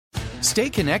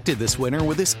Stay connected this winter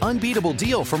with this unbeatable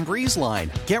deal from BreezeLine.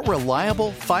 Get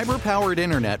reliable, fiber-powered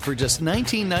internet for just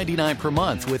 $19.99 per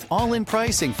month with all-in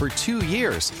pricing for 2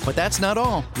 years. But that's not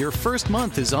all. Your first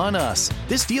month is on us.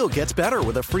 This deal gets better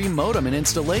with a free modem and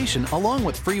installation, along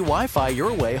with free Wi-Fi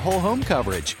your way whole home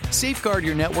coverage. Safeguard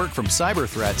your network from cyber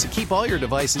threats and keep all your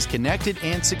devices connected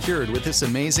and secured with this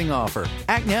amazing offer.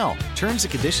 Act now. Terms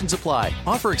and conditions apply.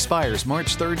 Offer expires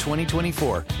March 3rd,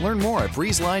 2024. Learn more at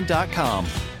breezeline.com.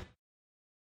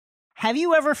 Have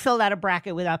you ever filled out a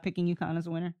bracket without picking UConn as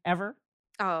a winner? Ever?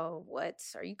 Oh, what?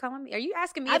 Are you calling me? Are you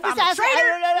asking me I'm if I'm a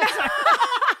traitor?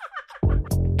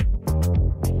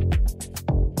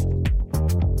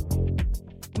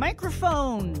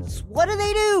 Microphones. What do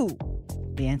they do?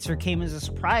 The answer came as a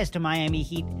surprise to Miami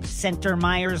Heat center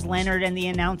Myers Leonard and the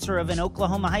announcer of an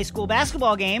Oklahoma high school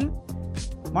basketball game.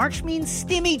 March means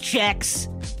stimmy checks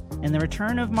and the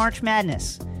return of March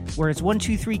Madness, where it's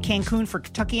 1-2-3 Cancun for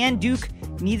Kentucky and Duke.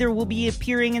 Neither will be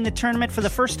appearing in the tournament for the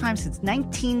first time since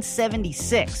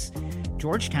 1976.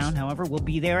 Georgetown, however, will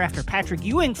be there after Patrick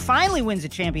Ewing finally wins a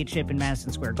championship in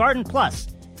Madison Square Garden. Plus,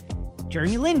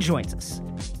 Jeremy Lin joins us.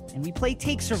 And we play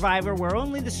Take Survivor, where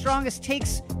only the strongest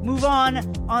takes move on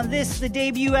this, the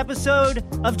debut episode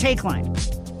of Take Line.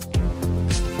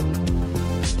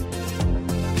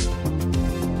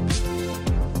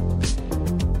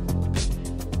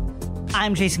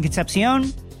 I'm Jason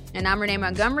Concepcion. And I'm Renee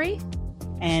Montgomery.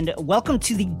 And welcome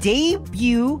to the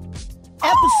debut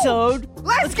episode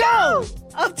Let's go!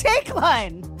 of Take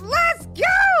Line. Let's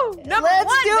go! Number Let's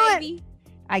one, do baby. it.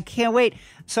 I can't wait.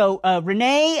 So,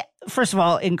 Renee, first of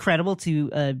all, incredible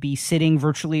to be sitting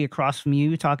virtually across from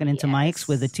you, talking into mics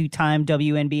with a two-time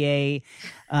WNBA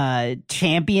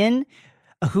champion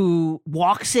who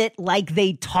walks it like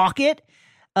they talk it.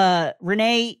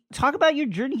 Renee, talk about your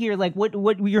journey here. Like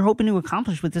what you're hoping to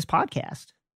accomplish with this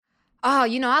podcast. Oh,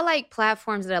 I like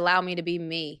platforms that allow me to be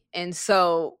me. And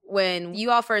so when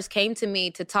you all first came to me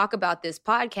to talk about this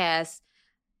podcast,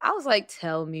 I was like,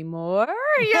 tell me more.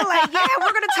 You're like, yeah,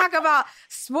 we're going to talk about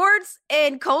sports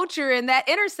and culture and that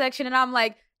intersection. And I'm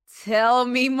like, tell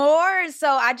me more.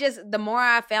 So the more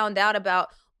I found out about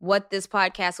what this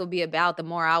podcast will be about, the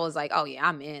more I was like, oh yeah,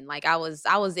 I'm in. Like I was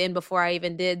in before I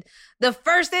even did the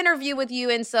first interview with you.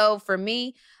 And so for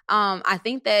me, I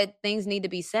think that things need to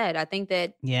be said. I think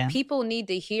that people need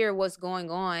to hear what's going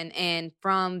on and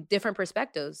from different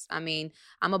perspectives. I mean,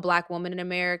 I'm a Black woman in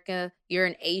America. You're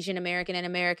an Asian American in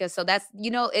America. So that's,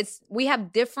 we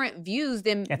have different views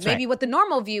than maybe what the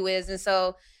normal view is. And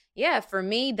so, yeah, for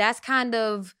me, that's kind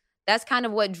of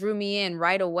what drew me in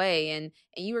right away. And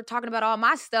you were talking about all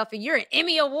my stuff and you're an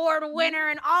Emmy Award winner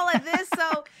and all of this.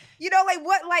 So,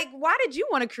 why did you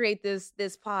want to create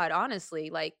this pod, honestly?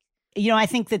 I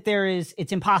think that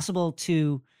it's impossible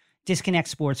to disconnect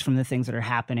sports from the things that are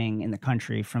happening in the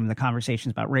country, from the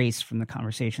conversations about race, from the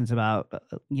conversations about,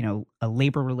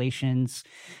 labor relations,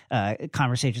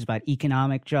 conversations about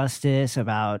economic justice,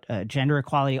 about gender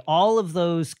equality. All of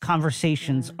those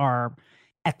conversations are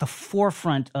at the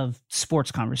forefront of sports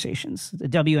conversations. The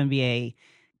WNBA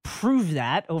proved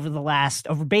that over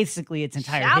basically its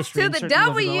entire history. Shouts to the W!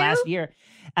 Over the last year.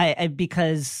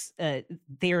 Because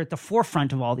they're at the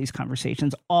forefront of all these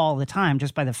conversations all the time,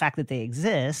 just by the fact that they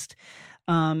exist.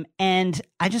 And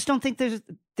I just don't think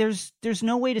there's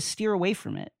no way to steer away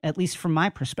from it, at least from my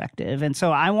perspective. And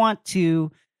so I want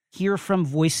to hear from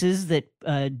voices that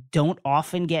don't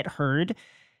often get heard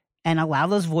and allow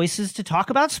those voices to talk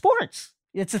about sports.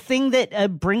 It's a thing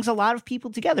that brings a lot of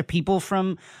people together, people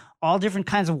from all different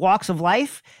kinds of walks of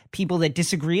life, people that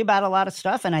disagree about a lot of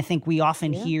stuff. And I think we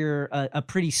often hear a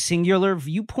pretty singular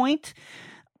viewpoint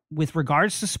with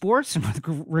regards to sports and with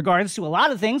regards to a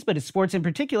lot of things, but it's sports in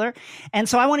particular. And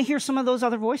so I want to hear some of those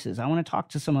other voices. I want to talk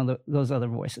to some of those other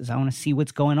voices. I want to see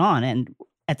what's going on. And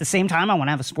at the same time, I want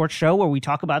to have a sports show where we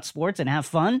talk about sports and have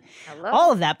fun,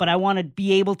 all of that. But I want to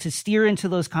be able to steer into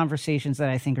those conversations that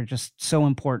I think are just so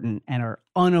important and are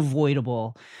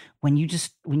unavoidable when you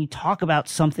talk about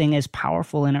something as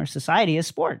powerful in our society as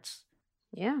sports.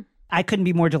 Yeah. I couldn't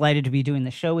be more delighted to be doing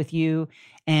the show with you.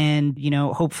 And,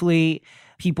 hopefully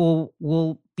people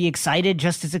will be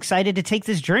just as excited to take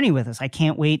this journey with us. I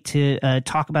can't wait to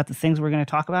talk about the things we're going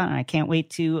to talk about. And I can't wait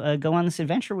to go on this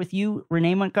adventure with you,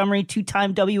 Renee Montgomery,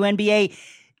 two-time WNBA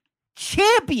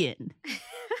champion.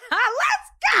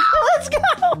 Let's go!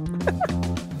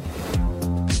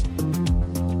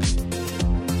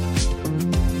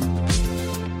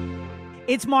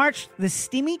 It's March. The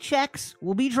stimmy checks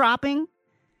will be dropping.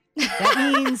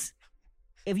 That means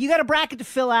if you got a bracket to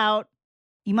fill out,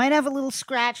 you might have a little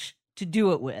scratch to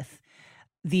do it with.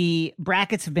 The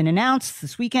brackets have been announced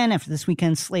this weekend after this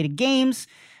weekend's slate of games.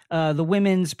 The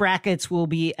women's brackets will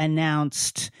be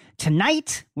announced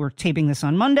tonight. We're taping this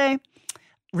on Monday.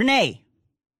 Renee,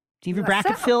 do you have your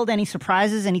bracket filled? Any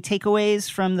surprises, any takeaways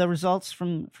from the results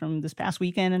from this past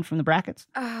weekend and from the brackets?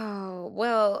 Oh,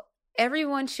 well,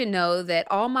 everyone should know that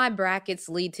all my brackets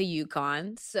lead to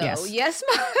UConn. So yes,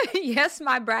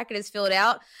 my bracket is filled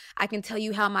out. I can tell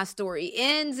you how my story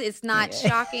ends. It's not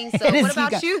shocking. So what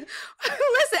about you?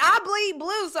 Listen, I bleed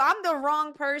blue, so I'm the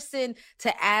wrong person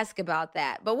to ask about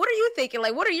that. But what are you thinking?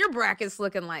 Like, what are your brackets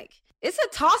looking like? It's a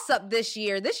toss-up this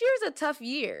year. This year is a tough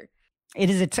year. It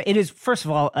is, first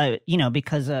of all,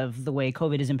 because of the way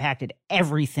COVID has impacted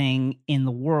everything in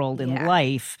the world and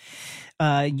life. The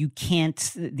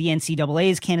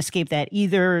NCAAs can't escape that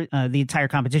either. The entire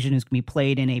competition is going to be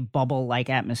played in a bubble-like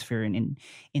atmosphere in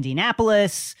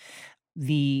Indianapolis.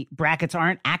 The brackets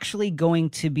aren't actually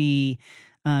going to be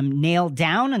nailed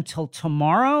down until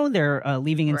tomorrow. They're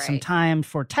leaving in some time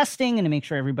for testing and to make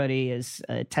sure everybody is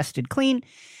tested clean.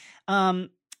 The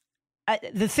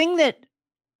thing that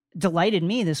delighted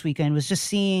me this weekend was just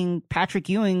seeing Patrick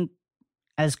Ewing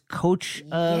as coach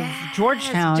of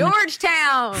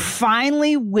Georgetown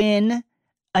finally win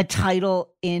a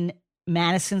title in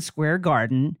Madison Square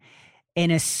Garden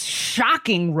in a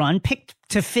shocking run, picked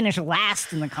to finish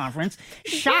last in the conference,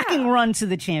 shocking run to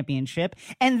the championship.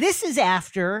 And this is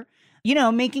after,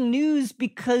 making news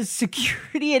because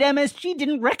security at MSG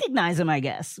didn't recognize him, I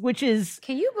guess, which is...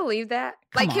 Can you believe that?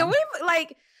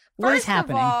 What is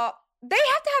happening? Of all, they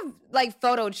have to have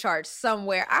photo charts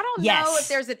somewhere. I don't know if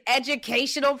there's an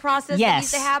educational process that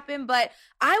needs to happen, but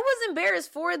I was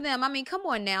embarrassed for them. I mean, come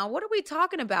on now. What are we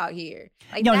talking about here?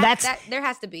 There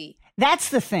has to be. That's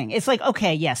the thing. It's like,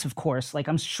 okay, yes, of course. Like,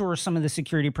 I'm sure some of the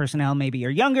security personnel maybe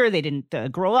are younger. They didn't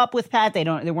grow up with Pat. They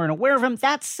weren't aware of him.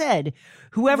 That said,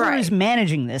 whoever is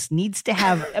managing this needs to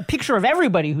have a picture of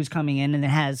everybody who's coming in and that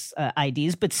has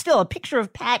IDs, but still a picture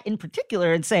of Pat in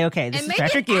particular and say, okay, this is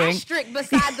Patrick Ewing. And make an asterisk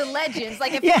beside the legends.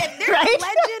 Like, if there's a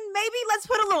legend, maybe let's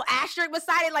put a little asterisk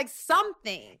beside it, like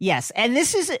something. Yes, and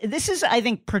this is, I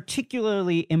think,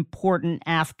 particularly important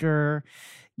after,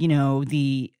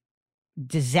 the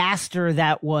disaster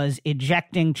that was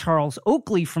ejecting Charles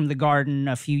Oakley from the Garden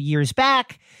a few years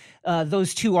back.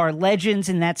 Those two are legends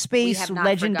in that space,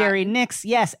 legendary Knicks.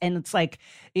 Yes, and it's like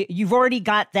you've already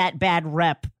got that bad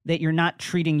rep that you're not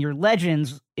treating your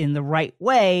legends in the right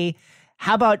way.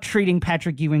 How about treating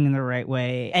Patrick Ewing in the right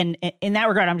way? And in that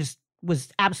regard,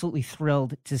 was absolutely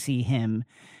thrilled to see him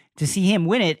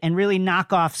win it and really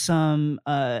knock off some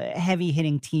heavy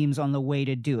hitting teams on the way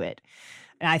to do it.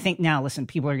 And I think now, listen,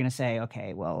 people are going to say,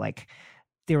 okay, well, like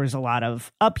there was a lot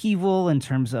of upheaval in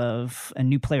terms of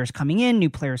new players coming in, new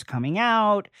players coming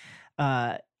out.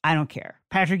 I don't care.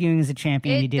 Patrick Ewing is a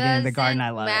champion. He did it in the Garden.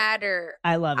 I love it.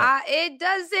 I love it. It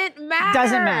doesn't matter.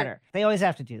 Doesn't matter. They always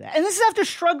have to do that. And this is after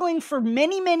struggling for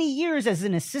many, many years as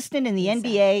an assistant in the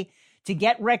NBA to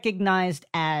get recognized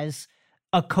as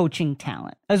a coaching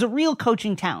talent, as a real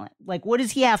coaching talent. Like, what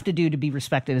does he have to do to be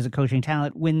respected as a coaching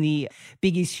talent? Win the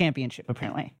Big East championship,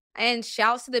 apparently. And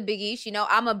shouts to the Big East.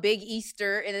 I'm a Big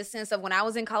Easter in the sense of when I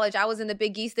was in college, I was in the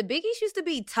Big East. The Big East used to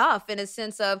be tough in a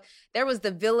sense of there was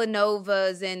the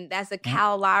Villanovas and that's a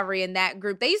Cal Lowry and that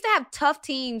group. They used to have tough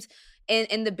teams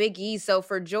in the Big East. So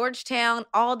for Georgetown,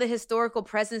 all the historical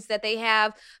presence that they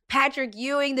have, Patrick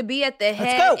Ewing to be at the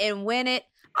head and win it.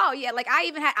 Oh, yeah. Like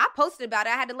I posted about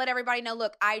it. I had to let everybody know,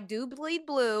 look, I do bleed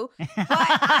blue, but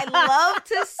I love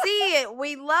to see it.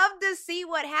 We love to see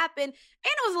what happened. And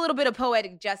it was a little bit of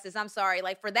poetic justice. I'm sorry.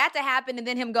 Like for that to happen and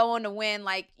then him go on to win,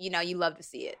 like, you love to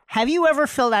see it. Have you ever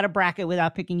filled out a bracket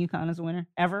without picking UConn as a winner?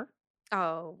 Ever?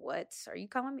 Oh, what? Are you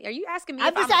calling me? Are you asking me I'm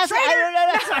if just I'm asking, a traitor?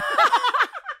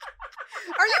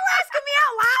 Are you asking me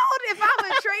out loud if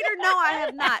I'm a traitor? No, I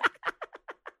have not.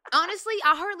 Honestly,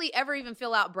 I hardly ever even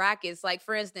fill out brackets. Like,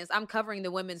 for instance, I'm covering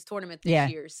the women's tournament this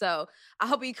year. So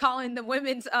I'll be calling the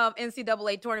women's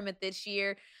NCAA tournament this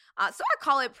year. So I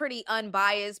call it pretty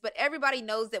unbiased, but everybody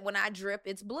knows that when I drip,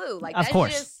 it's blue. Like, of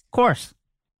course.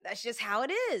 That's just how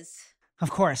it is.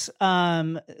 Of course.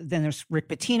 Then there's Rick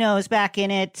Pitino is back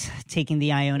in it, taking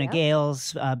the Iona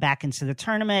Gales back into the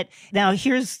tournament. Now, I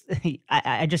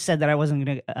just said that I wasn't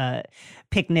going to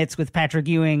pick nits with Patrick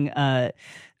Ewing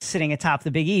sitting atop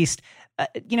the Big East.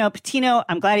 Pitino,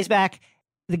 I'm glad he's back.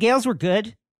 The Gales were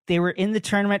good. They were in the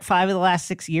tournament 5 of the last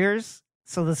 6 years.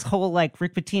 So this whole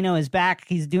Rick Pitino is back.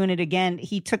 He's doing it again.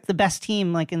 He took the best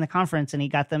team in the conference and he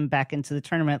got them back into the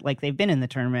tournament like they've been in the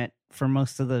tournament for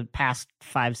most of the past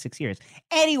 5-6 years.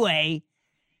 Anyway,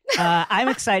 I'm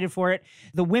excited for it.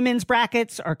 The women's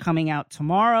brackets are coming out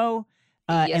tomorrow.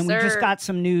 Yes, and we sir. just got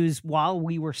some news while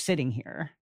we were sitting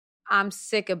here. I'm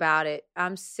sick about it.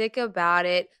 I'm sick about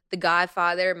it. The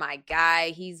Godfather, my guy,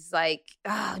 he's like,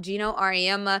 Gino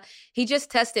Auriemma, he just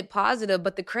tested positive.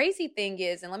 But the crazy thing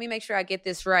is, and let me make sure I get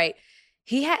this right,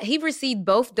 he received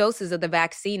both doses of the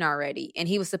vaccine already, and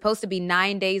he was supposed to be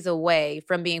 9 days away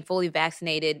from being fully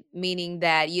vaccinated, meaning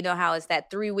that, you know how it's that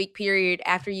 3-week period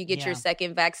after you get your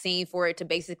second vaccine for it to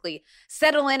basically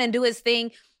settle in and do its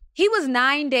thing. He was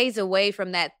 9 days away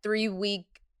from that 3-week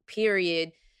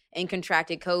period and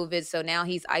contracted COVID. So now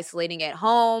he's isolating at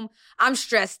home. I'm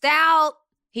stressed out.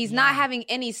 He's not having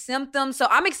any symptoms. So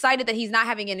I'm excited that he's not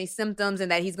having any symptoms and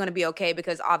that he's going to be okay,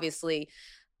 because obviously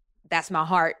that's my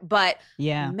heart. But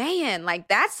man, like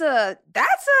that's a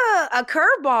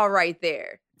curveball right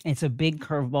there. It's a big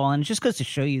curveball, and it just goes to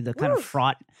show you the kind of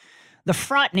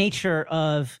fraught nature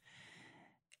of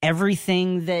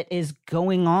everything that is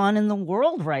going on in the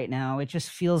world right now. It just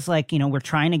feels like, we're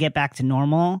trying to get back to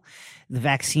normal. The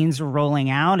vaccines are rolling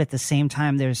out. At the same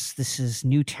time, this is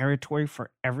new territory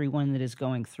for everyone that is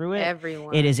going through it.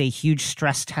 Everyone. It is a huge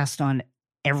stress test on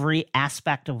every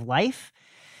aspect of life.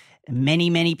 Many,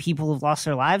 many people have lost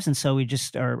their lives, and so we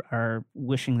just are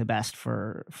wishing the best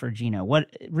for Gino.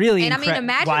 What really and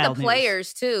imagine the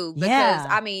players too,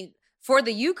 because for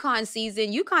the UConn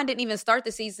season, UConn didn't even start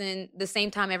the season the same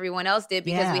time everyone else did,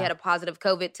 because we had a positive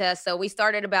COVID test. So we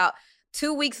started about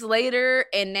 2 weeks later,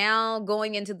 and now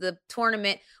going into the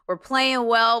tournament, we're playing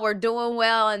well, we're doing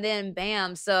well, and then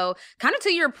bam. So kind of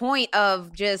to your point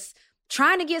of just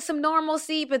trying to get some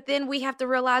normalcy, but then we have to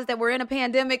realize that we're in a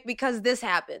pandemic because this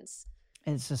happens.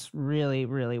 It's just really,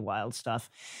 really wild stuff.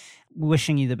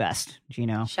 Wishing you the best,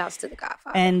 Gino. Shouts to the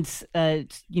Godfather. And,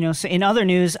 so in other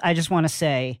news, I just want to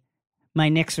say, my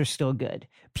Knicks are still good.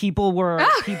 People were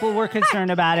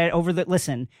concerned about it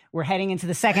listen, we're heading into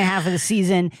the second half of the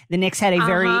season. The Knicks had a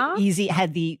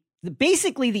very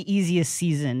basically the easiest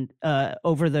season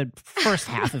over the first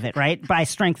half of it, right? By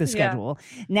strength of schedule.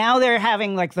 Yeah. Now they're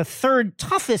having like the third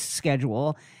toughest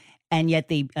schedule, and yet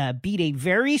they beat a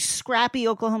very scrappy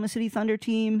Oklahoma City Thunder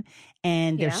team,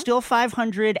 and they're still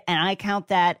 500, and I count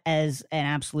that as an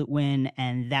absolute win,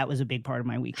 and that was a big part of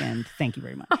my weekend. Thank you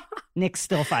very much. Knicks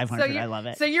still 500. I love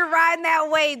it. So you're riding that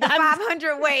wave, the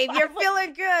 500 wave. You're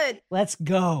feeling good. Let's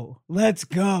go.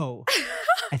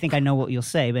 I think I know what you'll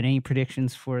say, but any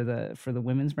predictions for the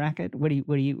women's bracket? What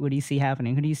do you see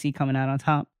happening? Who do you see coming out on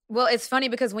top? Well, it's funny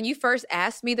because when you first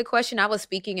asked me the question, I was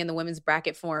speaking in the women's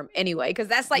bracket form anyway, because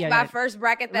that's like my first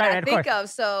bracket that I think of.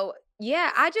 So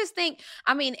yeah, I just think,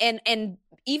 and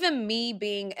even me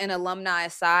being an alumni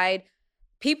aside,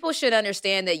 people should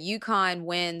understand that UConn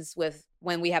wins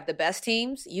when we have the best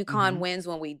teams. UConn wins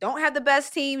when we don't have the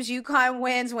best teams. UConn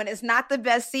wins when it's not the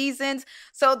best seasons.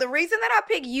 So the reason that I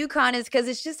pick UConn is because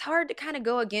it's just hard to kind of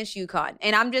go against UConn.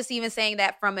 And I'm just even saying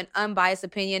that from an unbiased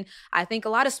opinion. I think a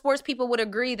lot of sports people would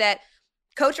agree that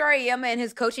Coach Auriemma and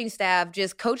his coaching staff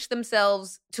just coach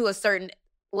themselves to a certain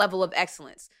level of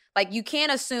excellence. Like, you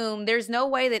can't assume, there's no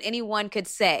way that anyone could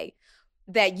say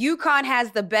that UConn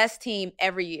has the best team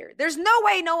every year. There's no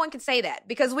way no one can say that,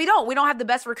 because we don't have the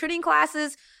best recruiting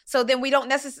classes. So then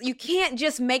you can't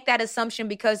just make that assumption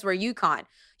because we're UConn.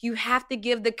 You have to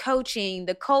give the coaching,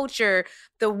 the culture,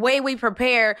 the way we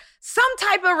prepare some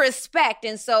type of respect.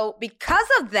 And so because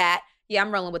of that,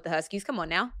 I'm rolling with the Huskies. Come on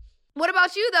now. What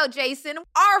about you though, Jason?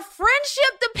 Our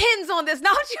friendship depends on this.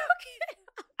 No, I'm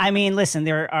joking. Listen,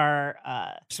 there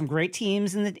are some great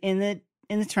teams in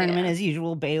the tournament as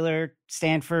usual. Baylor,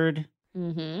 Stanford,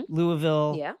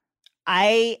 Louisville. Yeah.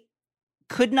 I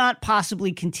could not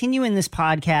possibly continue in this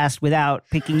podcast without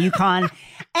picking UConn.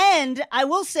 And I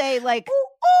will say,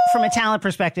 from a talent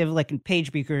perspective,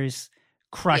 Paige Buecher's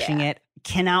crushing it.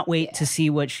 Cannot wait to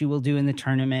see what she will do in the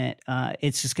tournament.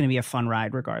 It's just going to be a fun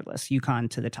ride regardless.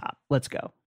 UConn to the top. Let's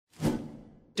go.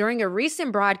 During a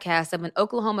recent broadcast of an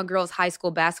Oklahoma girls high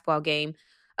school basketball game,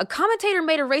 a commentator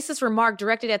made a racist remark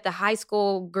directed at the high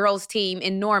school girls team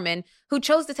in Norman who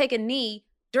chose to take a knee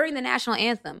during the national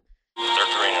anthem. They're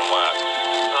green and white.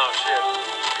 Oh, shit.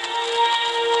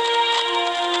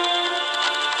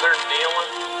 They're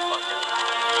kneeling? Fucking.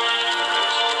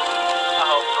 I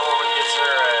hope Norman gets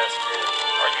their ass kicked.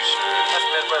 Are you serious? That's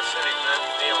Midwest City, man.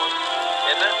 Kneeling.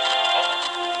 Isn't it?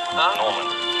 Huh? Norman.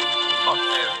 Fuck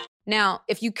them. Now,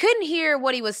 if you couldn't hear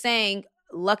what he was saying,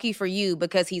 lucky for you,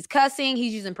 because he's cussing,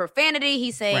 he's using profanity,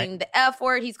 he's saying the F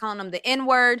word, he's calling them the N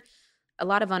word. A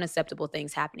lot of unacceptable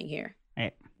things happening here.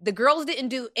 Right. The girls didn't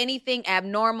do anything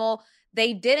abnormal.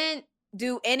 They didn't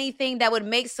do anything that would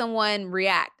make someone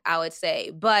react, I would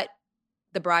say. But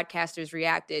the broadcasters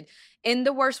reacted in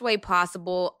the worst way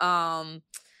possible.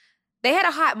 they had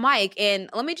a hot mic, and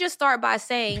let me just start by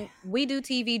saying we do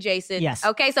TV, Jason. Yes.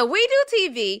 Okay, so we do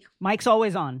TV. Mic's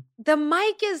always on. The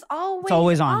mic is always, It's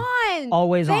always on.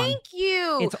 Always on. Thank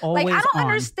you. It's always I don't on.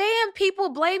 understand people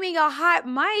blaming a hot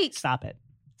mic. Stop it.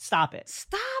 Stop it.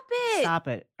 Stop it. Stop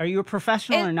it. Are you a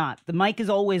professional And or not? The mic is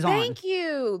always on. Thank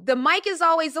you. The mic is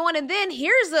always on. And then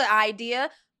here's the idea.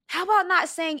 How about not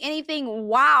saying anything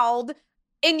wild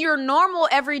in your normal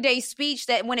everyday speech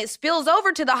that when it spills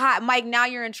over to the hot mic, now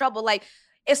you're in trouble? Like,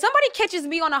 if somebody catches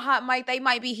me on a hot mic, they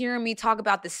might be hearing me talk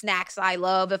about the snacks I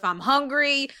love. If I'm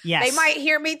hungry, Yes. they might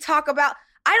hear me talk about,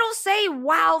 I don't say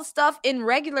wild stuff in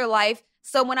regular life.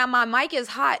 So when my mic is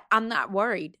hot, I'm not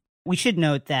worried. We should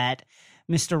note that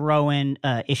Mr. Rowan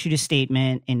issued a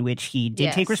statement in which he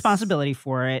did take Yes. responsibility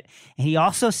for it. And he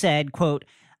also said, quote,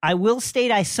 I will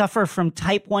state I suffer from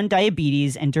type 1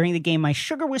 diabetes, and during the game, my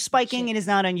sugar was spiking. It is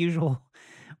not unusual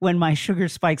when my sugar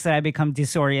spikes that I become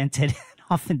disoriented and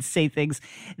often say things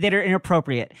that are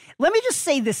inappropriate. Let me just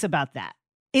say this about that.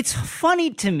 It's funny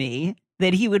to me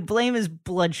that he would blame his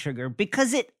blood sugar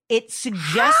because it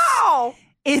suggests... How?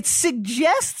 It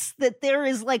suggests that there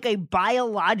is like a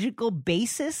biological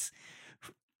basis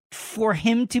for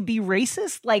him to be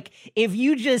racist. Like if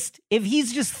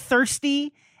he's just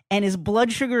thirsty and his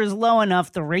blood sugar is low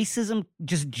enough, the racism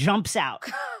just jumps out.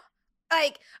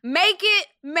 Like, make it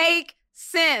make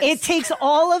sense. It takes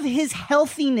all of his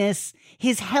healthiness,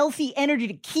 his healthy energy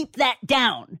to keep that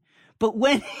down. But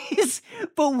when his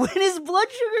blood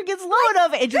sugar gets low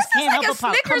enough, it just can't help This is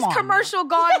but like a pop. Come Snickers on, commercial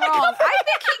gone wrong. I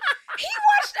think he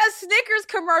watched a Snickers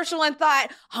commercial and thought,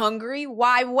 hungry,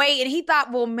 why wait? And he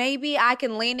thought, well, maybe I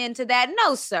can lean into that.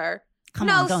 No, sir. Come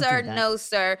no, on, don't sir. do that. No,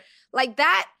 sir. Like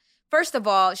that. First of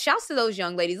all, shouts to those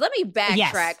young ladies. Let me backtrack.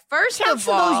 Yes. First Shouts of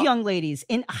to all, those young ladies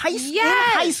in high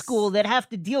Yes. school that have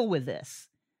to deal with this.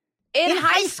 in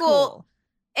high school,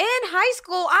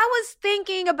 I was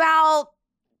thinking about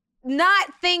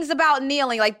not things about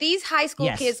kneeling. Like these high school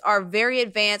Yes. kids are very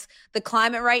advanced. The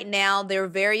climate right now, they're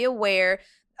very aware.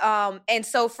 And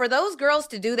so for those girls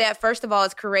to do that, first of all,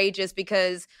 it's courageous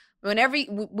because whenever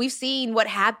we've seen what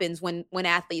happens when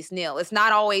athletes kneel, it's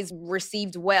not always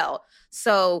received well.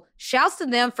 So shouts to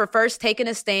them for first taking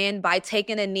a stand by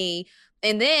taking a knee.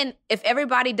 And then if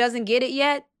everybody doesn't get it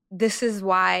yet, this is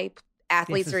why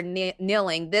athletes are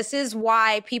kneeling. This is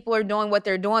why people are doing what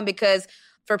they're doing, because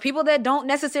for people that don't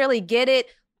necessarily get it,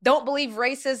 don't believe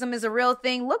racism is a real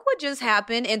thing, look what just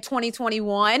happened in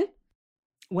 2021.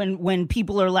 When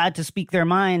people are allowed to speak their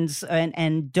minds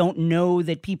and don't know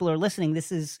that people are listening,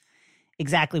 this is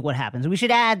exactly what happens. We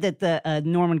should add that the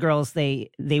Norman girls, they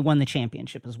won the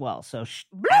championship as well. So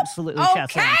absolutely.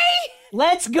 shouts Okay. out.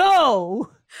 Let's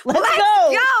go. Let's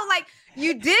go. Like,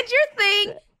 you did your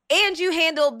thing and you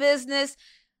handled business.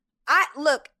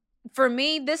 Look, for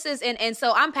me, this is, and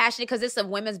so I'm passionate because it's a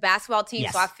women's basketball team.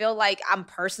 Yes. So I feel like I'm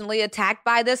personally attacked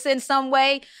by this in some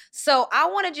way. So I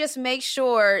want to just make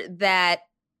sure that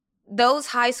those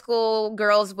high school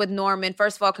girls with Norman,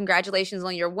 first of all, congratulations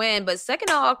on your win. But second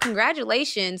of all,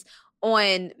 congratulations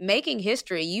on making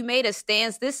history. You made a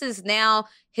stance. This is now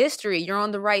history. You're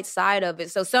on the right side of it.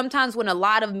 So sometimes when a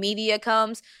lot of media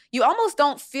comes, you almost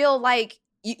don't feel like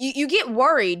you get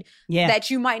worried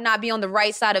that you might not be on the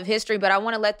right side of history. But I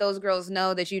want to let those girls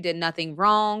know that you did nothing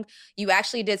wrong. You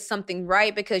actually did something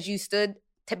right because you stood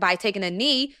by taking a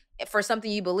knee for something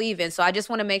you believe in. So I just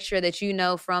want to make sure that you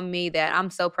know from me that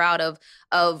I'm so proud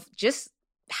of just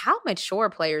how mature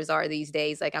players are these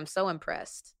days. Like, I'm so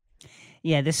impressed.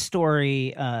 Yeah, this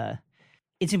story,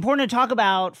 it's important to talk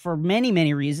about for many,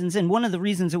 many reasons. And one of the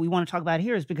reasons that we want to talk about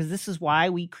here is because this is why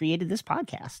we created this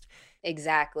podcast.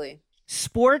 Exactly.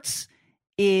 Sports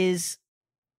is,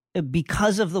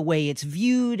 because of the way it's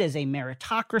viewed as a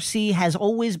meritocracy, has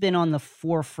always been on the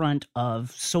forefront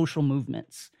of social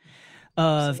movements,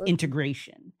 of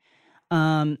integration.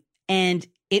 And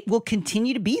it will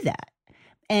continue to be that.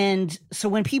 And so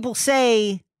when people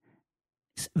say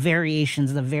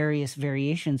variations, the various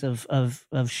variations of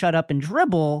shut up and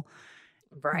dribble,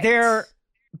 Right. they're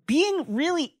being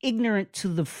really ignorant to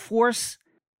the force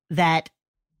that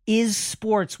is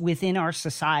sports within our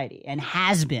society and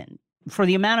has been for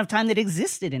the amount of time that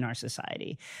existed in our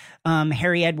society.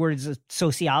 Harry Edwards, a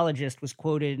sociologist, was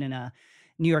quoted in a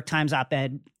New York Times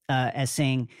op-ed as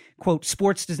saying, quote,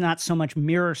 sports does not so much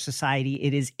mirror society,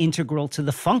 it is integral to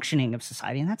the functioning of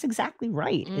society. And that's exactly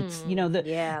right. It's, you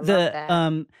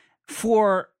know,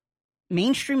 for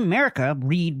mainstream America,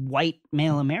 read white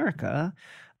male America,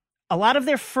 a lot of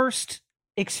their first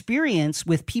experience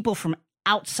with people from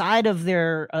outside of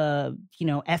their,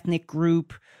 ethnic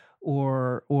group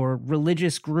or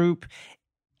religious group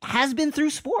has been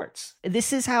through sports.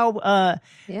 This is how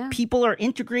people are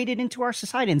integrated into our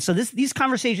society. And so these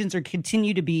conversations are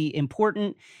continue to be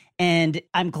important. And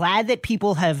I'm glad that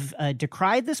people have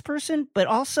decried this person, but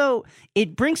also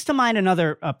it brings to mind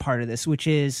another part of this, which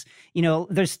is,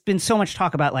 there's been so much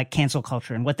talk about like cancel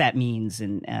culture and what that means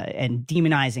and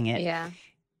demonizing it. Yeah.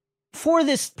 For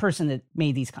this person that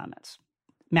made these comments,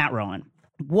 Matt Rowan,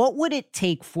 what would it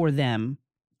take for them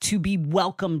to be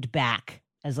welcomed back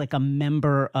as like a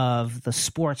member of the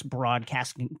sports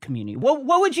broadcasting community? What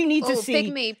would you need to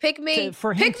see? Pick me,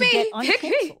 for him to get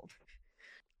uncanceled?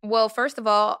 Well, first of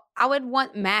all, I would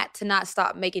want Matt to not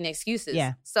stop making excuses.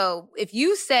 Yeah. So if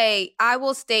you say, I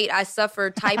will state I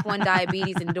suffered type 1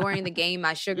 diabetes and during the game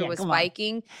my sugar was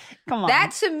spiking,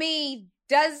 that to me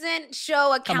doesn't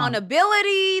show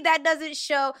accountability. That doesn't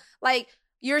show like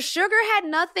your sugar had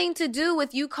nothing to do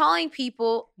with you calling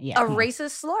people a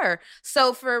racist slur.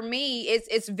 So for me,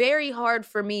 it's very hard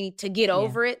for me to get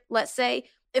over it, let's say,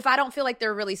 if I don't feel like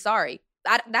they're really sorry.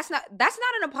 That's not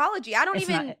an apology. I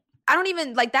don't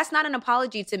even like, that's not an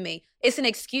apology to me. It's an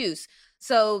excuse.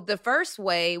 So the first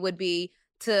way would be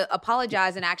to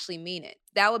apologize and actually mean it.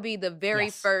 That would be the very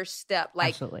first step. Like,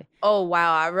 absolutely. Oh,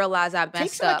 wow, I realize I messed up.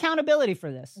 Take some accountability for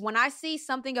this. When I see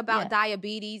something about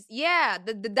diabetes,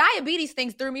 the diabetes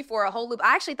thing threw me for a whole loop.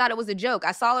 I actually thought it was a joke.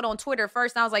 I saw it on Twitter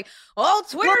first, and I was like, oh,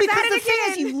 Twitter's at it again. Thing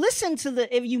is,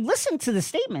 if you listen to the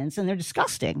statements, and they're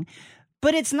disgusting,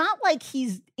 but it's not like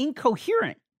he's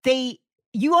incoherent.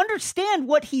 You understand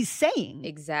what he's saying.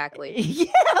 Exactly. Yeah.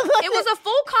 It was a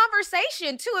full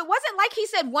conversation, too. It wasn't like he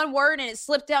said one word and it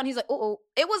slipped out. And he's like, oh.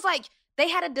 It was like they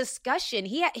had a discussion.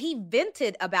 He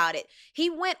vented about it. He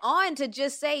went on to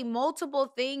just say multiple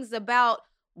things about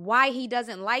why he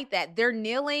doesn't like that. They're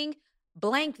kneeling,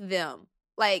 blank them.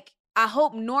 Like, I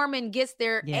hope Norman gets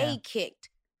their A kicked.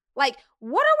 Like,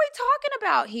 what are we talking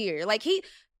about here? Like,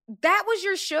 that was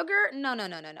your sugar? No.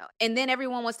 And then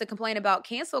everyone wants to complain about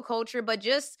cancel culture, but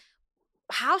just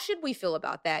how should we feel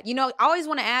about that? I always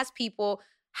want to ask people,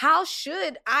 how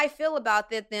should I feel about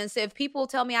that then? So if people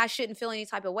tell me I shouldn't feel any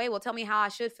type of way, well, tell me how I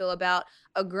should feel about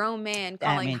a grown man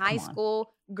calling high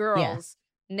school girls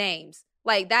names.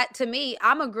 Like that, to me,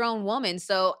 I'm a grown woman,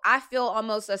 so I feel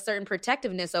almost a certain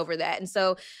protectiveness over that. And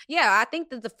so, I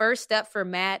think that the first step for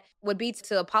Matt would be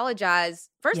to apologize.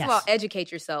 First of all,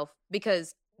 educate yourself,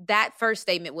 because that first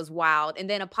statement was wild. And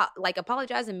then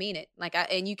apologize and mean it.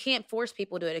 And you can't force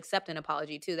people to accept an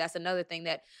apology too. That's another thing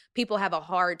that people have a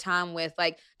hard time with.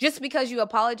 Like, just because you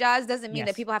apologize doesn't mean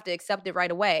that people have to accept it right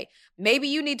away. Maybe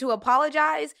you need to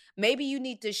apologize. Maybe you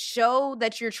need to show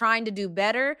that you're trying to do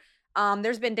better.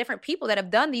 There's been different people that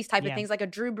have done these type of things, like a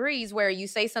Drew Brees, where you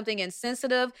say something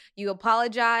insensitive, you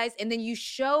apologize, and then you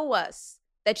show us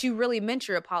that you really meant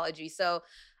your apology. So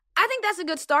I think that's a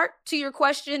good start to your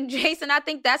question, Jason. I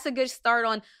think that's a good start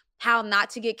on how not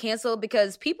to get canceled,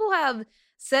 because people have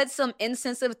said some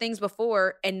insensitive things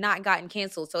before and not gotten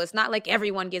canceled. So it's not like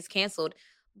everyone gets canceled,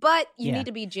 but you need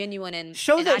to be genuine and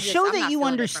show that you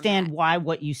understand why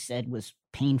what you said was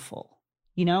painful.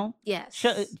 Yes.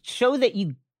 Show that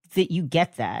you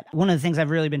get that. One of the things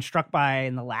I've really been struck by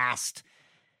in the last,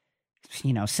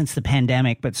 since the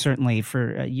pandemic, but certainly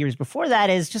for years before that,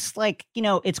 is just like,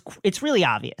 it's really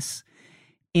obvious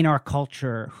in our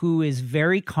culture who is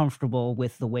very comfortable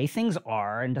with the way things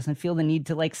are and doesn't feel the need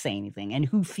to like say anything, and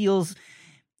who feels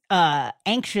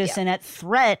anxious and at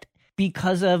threat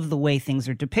because of the way things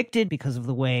are depicted, because of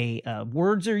the way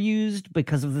words are used,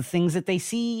 because of the things that they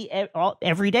see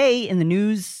every day in the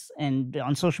news and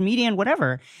on social media and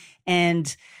whatever.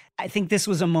 And I think this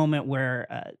was a moment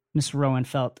where Mr. Rowan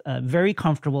felt very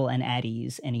comfortable and at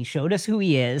ease, and he showed us who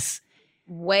he is.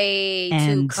 Way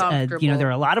too comfortable. There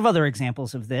are a lot of other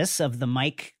examples of this, of the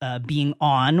mic being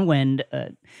on when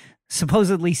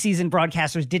supposedly seasoned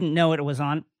broadcasters didn't know it was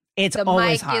on. It's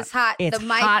always hot. The mic is hot. It's the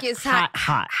mic is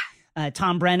hot.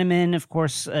 Tom Brenneman, of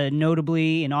course,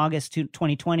 notably in August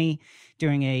 2020,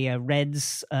 during a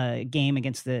Reds game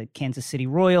against the Kansas City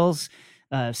Royals,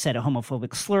 said a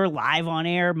homophobic slur live on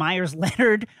air. Myers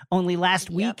Leonard, only last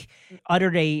week,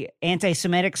 uttered a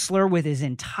anti-Semitic slur with his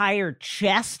entire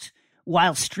chest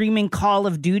while streaming Call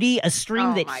of Duty, a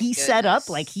stream that he set up.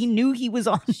 Like, he knew he was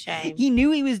on. Shame. He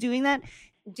knew he was doing that.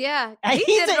 Yeah, he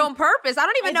did it on purpose. I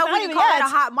don't even know if you call it a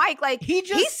hot mic. Like, he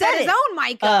set his own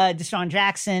mic up. Deshaun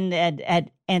Jackson at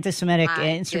anti-Semitic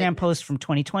Instagram post from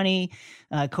 2020.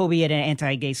 Kobe had an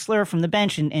anti-gay slur from the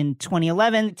bench in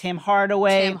 2011. Tim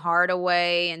Hardaway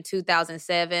in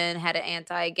 2007 had an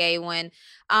anti-gay one.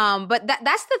 But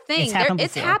that's the thing.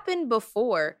 It's happened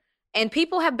before, and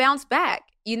people have bounced back.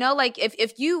 Like,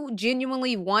 if you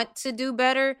genuinely want to do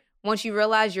better, once you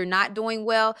realize you're not doing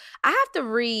well. I have to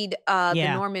read the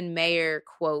Norman Mayer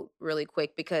quote really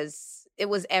quick because it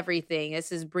was everything.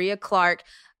 This is Bria Clark,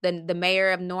 the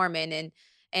mayor of Norman,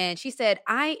 and she said,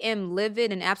 "I am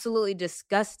livid and absolutely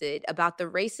disgusted about the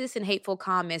racist and hateful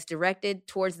comments directed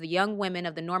towards the young women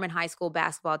of the Norman High School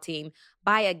basketball team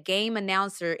by a game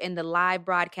announcer in the live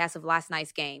broadcast of last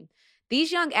night's game.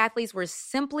 These young athletes were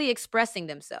simply expressing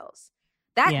themselves."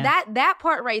 That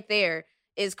part right there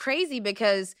is crazy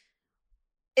because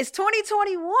it's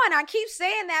 2021. I keep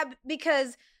saying that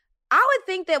because I would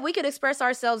think that we could express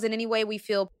ourselves in any way we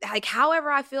feel. Like, however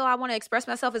I feel I want to express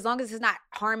myself, as long as it's not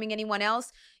harming anyone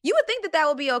else. You would think that that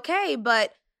would be okay,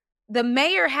 but the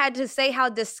mayor had to say how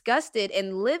disgusted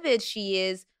and livid she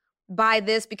is by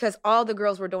this because all the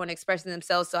girls were doing expressing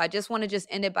themselves. So I just want to just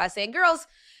end it by saying, girls,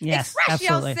 express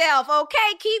yourself,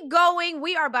 okay? Keep going.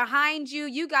 We are behind you.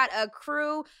 You got a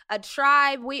crew, a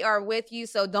tribe. We are with you.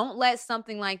 So don't let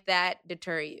something like that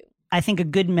deter you. I think a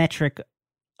good metric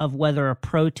of whether a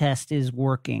protest is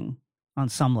working on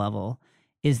some level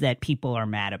is that people are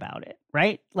mad about it,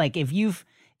 right? Like if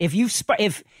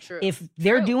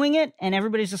they're doing it and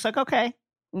everybody's just like, okay,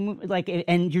 like,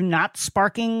 and you're not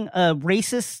sparking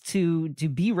racists to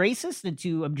be racist and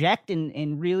to object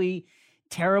in really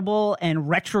terrible and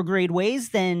retrograde ways,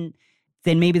 then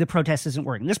maybe the protest isn't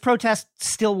working. This protest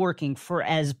still working for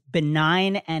as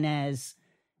benign and as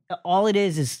all it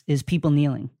is people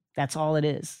kneeling. That's all it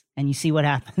is. And you see what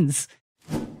happens.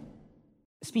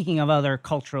 Speaking of other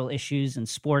cultural issues in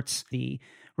sports, the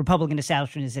Republican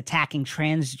establishment is attacking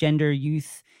transgender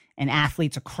youth and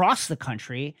athletes across the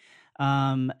country.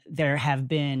 There have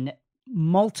been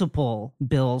multiple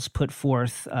bills put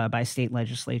forth by state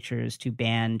legislatures to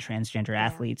ban transgender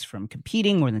athletes from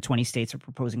competing. More than 20 states are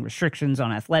proposing restrictions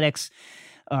on athletics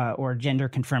or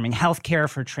gender-confirming health care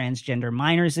for transgender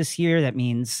minors this year. That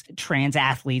means trans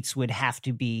athletes would have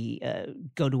to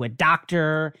go to a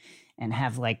doctor and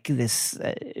have like this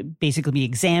basically be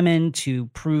examined to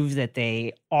prove that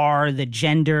they are the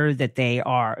gender that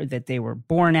they were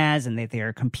born as and that they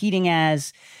are competing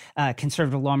as.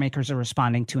 Conservative lawmakers are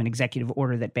responding to an executive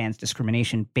order that bans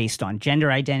discrimination based on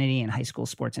gender identity in high school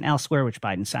sports and elsewhere, which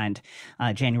Biden signed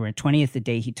January 20th, the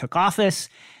day he took office.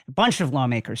 A bunch of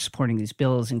lawmakers supporting these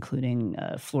bills, including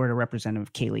Florida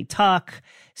Representative Kaylee Tuck,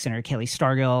 Senator Kelly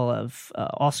Stargill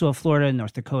also of Florida,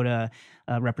 North Dakota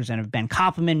Representative Ben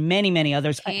Koppelman, many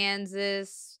others.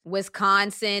 Kansas,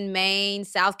 Wisconsin, Maine,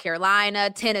 South Carolina,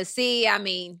 Tennessee. I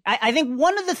mean, I think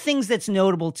one of the things that's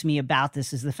notable to me about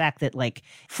this is the fact that, like,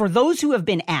 for those who have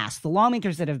been asked, the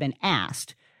lawmakers that have been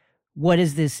asked, what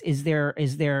is this? Is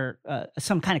there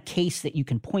some kind of case that you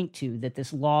can point to that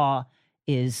this law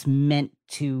is meant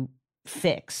to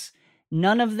fix?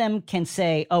 None of them can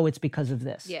say, oh, it's because of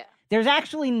this. Yeah. There's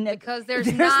actually because there's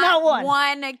not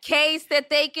one case that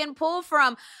they can pull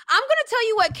from. I'm going to tell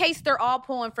you what case they're all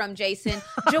pulling from, Jason.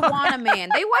 Juwanna Mann.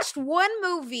 They watched one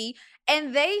movie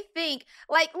and they think,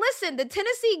 like, listen, the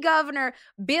Tennessee governor,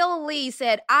 Bill Lee,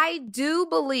 said, I do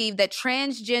believe that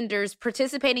transgenders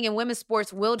participating in women's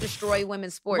sports will destroy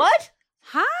women's sports. What?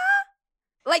 Huh?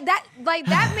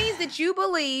 That means that you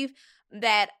believe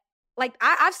that. Like,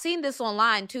 I've seen this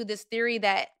online, too, this theory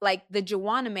that, like, the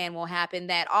Juwanna Mann will happen,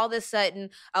 that all of a sudden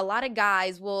a lot of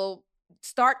guys will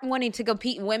start wanting to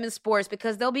compete in women's sports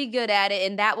because they'll be good at it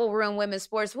and that will ruin women's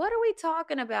sports. What are we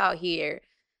talking about here?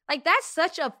 Like, that's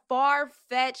such a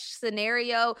far-fetched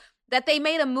scenario that they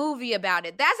made a movie about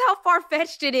it. That's how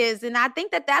far-fetched it is. And I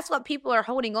think that that's what people are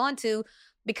holding on to.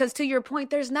 Because to your point,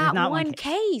 there's not one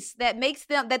case that makes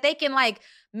them, that they can like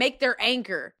make their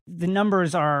anchor. The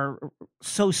numbers are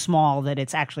so small that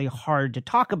it's actually hard to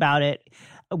talk about it.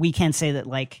 We can say that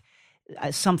like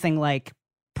something like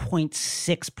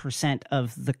 0.6%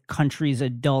 of the country's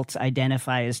adults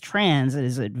identify as trans. It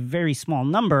is a very small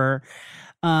number.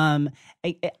 Again,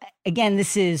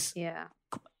 this is,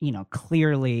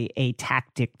 clearly a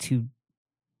tactic to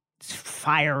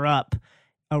fire up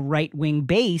a right-wing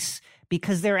base,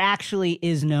 because there actually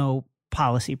is no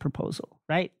policy proposal,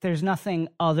 right? There's nothing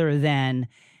other than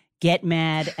get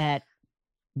mad at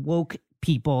woke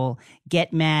people,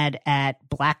 get mad at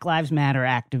Black Lives Matter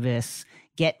activists,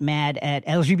 get mad at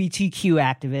LGBTQ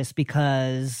activists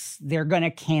because they're going to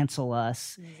cancel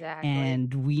us. Exactly.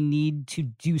 And we need to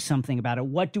do something about it.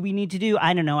 What do we need to do?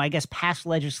 I don't know. I guess pass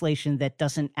legislation that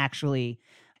doesn't actually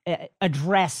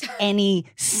address any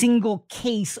single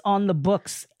case on the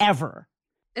books ever.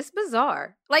 It's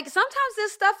bizarre. Like, sometimes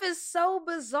this stuff is so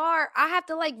bizarre. I have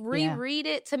to like reread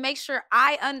it to make sure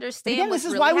I understand. Again, what's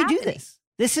this is really why we happening. do this.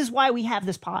 This is why we have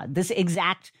this pod. This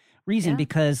exact reason,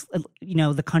 because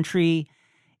the country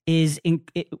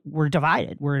we're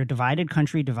divided. We're a divided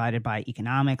country, divided by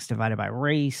economics, divided by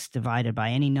race, divided by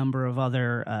any number of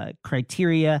other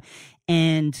criteria.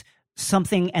 And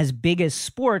something as big as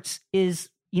sports is,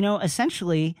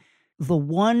 essentially the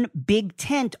one big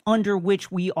tent under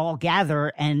which we all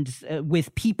gather and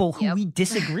with people who we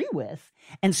disagree with.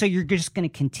 And so you're just going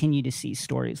to continue to see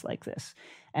stories like this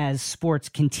as sports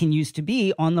continues to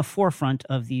be on the forefront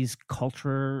of these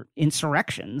culture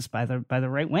insurrections by the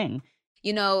right wing.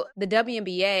 The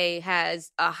WNBA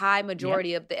has a high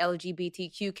majority of the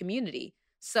LGBTQ community.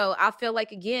 So I feel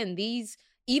like, again,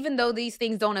 even though these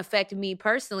things don't affect me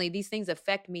personally, these things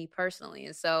affect me personally.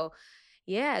 And so,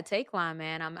 take line,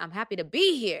 man. I'm happy to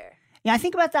be here. Yeah, I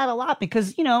think about that a lot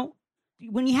because,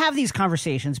 when you have these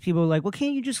conversations, people are like, well,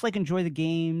 can't you just enjoy the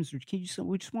games? Or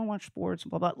we just want to watch sports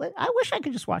and blah, blah. I wish I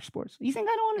could just watch sports. You think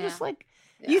I don't want to just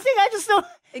you think I just don't?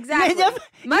 Exactly.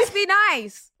 Must be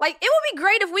nice. It would be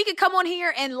great if we could come on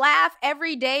here and laugh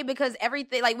every day because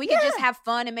everything, we could just have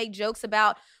fun and make jokes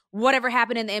about whatever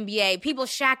happened in the NBA. People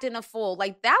shacked in a full.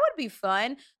 That would be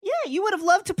fun. Yeah, you would have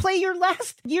loved to play your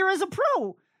last year as a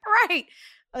pro. Right.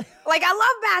 I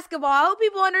love basketball. I hope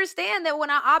people understand that when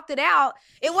I opted out,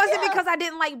 it wasn't because I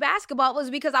didn't like basketball. It was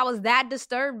because I was that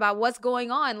disturbed by what's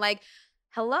going on.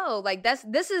 Hello.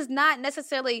 This is not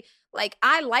necessarily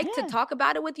I like to talk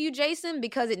about it with you, Jason,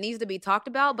 because it needs to be talked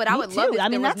about. But I would love if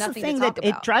there was nothing to talk about.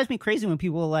 It drives me crazy when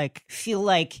people feel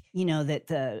that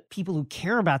the people who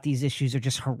care about these issues are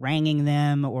just haranguing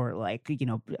them or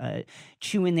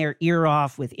chewing their ear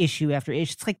off with issue after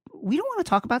issue. It's we don't want to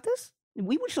talk about this.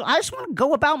 I just want to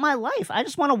go about my life. I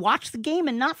just want to watch the game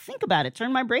and not think about it,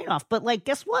 turn my brain off. But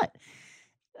guess what?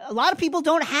 A lot of people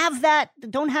don't have that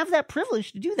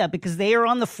privilege to do that because they are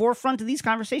on the forefront of these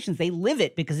conversations. They live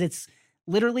it because it's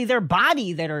literally their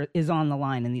body that is on the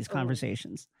line in these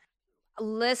conversations.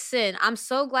 Listen, I'm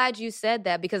so glad you said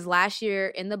that because last year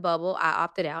in the bubble, I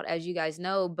opted out, as you guys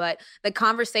know. But the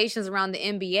conversations around the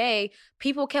NBA,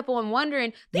 people kept on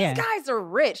wondering, these guys are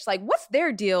rich. What's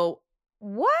their deal?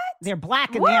 What? They're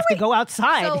black and they have to go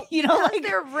outside. So,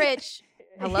 they're rich.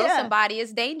 Hello, somebody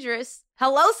is dangerous.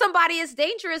 Hello, somebody is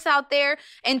dangerous out there.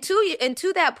 And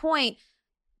to that point,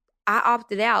 I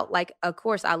opted out. Of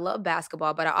course, I love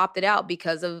basketball, but I opted out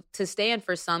because to stand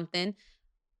for something.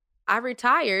 I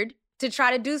retired to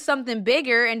try to do something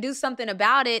bigger and do something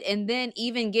about it. And then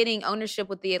even getting ownership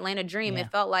with the Atlanta Dream,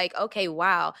 it felt like, okay,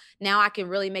 wow, now I can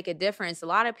really make a difference. A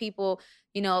lot of people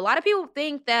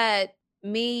think that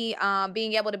me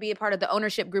being able to be a part of the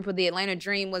ownership group of the Atlanta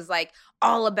Dream was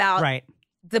all about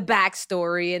the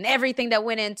backstory and everything that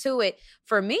went into it.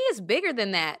 For me, it's bigger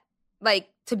than that.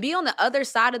 To be on the other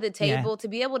side of the table, to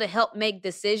be able to help make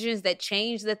decisions that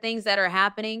change the things that are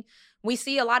happening. We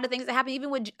see a lot of things that happen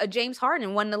even with James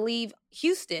Harden wanting to leave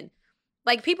Houston.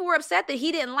 People were upset that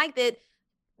he didn't like that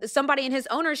somebody in his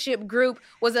ownership group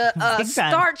was a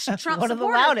starch Trump supporter. One of the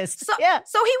loudest. So he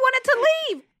wanted to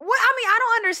leave. I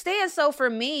don't understand. So for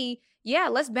me,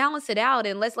 let's balance it out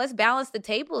and let's balance the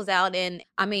tables out. And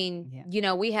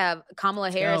we have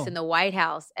Kamala Harris in the White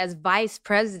House as vice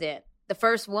president, the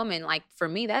first woman. For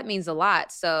me, that means a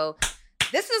lot. So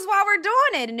this is why we're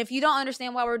doing it. And if you don't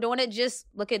understand why we're doing it, just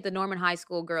look at the Norman High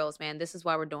School girls, man. This is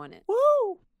why we're doing it.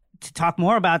 Woo! To talk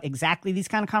more about exactly these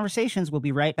kind of conversations, we'll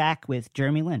be right back with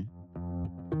Jeremy Lin.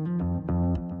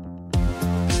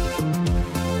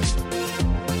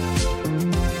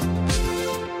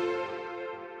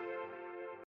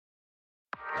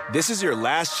 This is your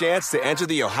last chance to enter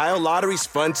the Ohio Lottery's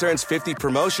Fun Turns 50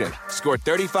 promotion. Score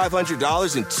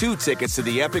 $3,500 and 2 tickets to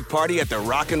the epic party at the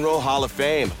Rock and Roll Hall of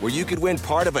Fame, where you could win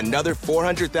part of another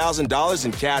 $400,000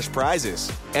 in cash prizes.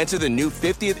 Enter the new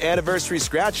 50th anniversary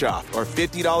scratch-off or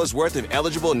 $50 worth of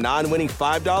eligible non-winning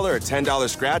 $5 or $10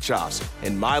 scratch-offs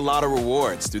and My Lotto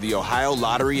rewards through the Ohio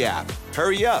Lottery app.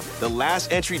 Hurry up. The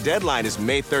last entry deadline is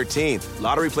May 13th.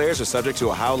 Lottery players are subject to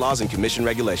Ohio laws and commission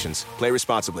regulations. Play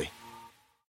responsibly.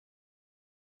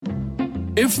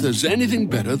 If there's anything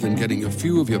better than getting a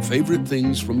few of your favorite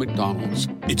things from McDonald's,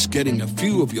 it's getting a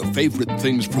few of your favorite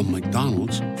things from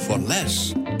McDonald's for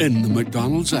less in the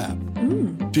McDonald's app.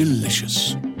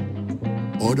 Delicious.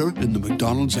 Order in the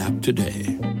McDonald's app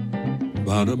today.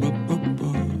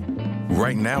 Ba-da-ba-ba-ba.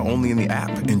 Right now, only in the app.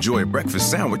 Enjoy a breakfast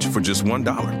sandwich for just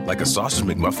 $1, like a sausage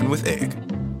McMuffin with egg.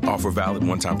 Offer valid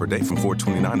one time per day from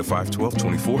 $4.29 to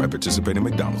 $5/12/24 at participating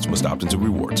McDonald's. Must opt into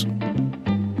rewards.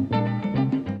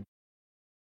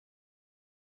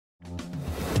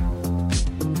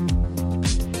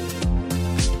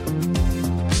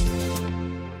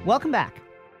 Welcome back.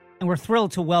 And we're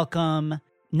thrilled to welcome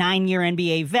 9-year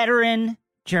NBA veteran,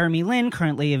 Jeremy Lin,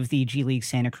 currently of the G League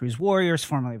Santa Cruz Warriors,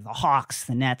 formerly of the Hawks,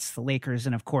 the Nets, the Lakers,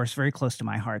 and of course, very close to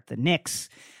my heart, the Knicks.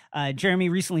 Jeremy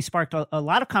recently sparked a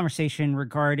lot of conversation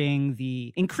regarding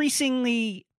the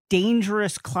increasingly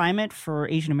dangerous climate for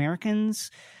Asian Americans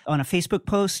on a Facebook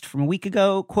post from a week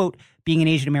ago. Quote, being an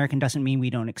Asian American doesn't mean we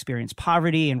don't experience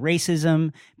poverty and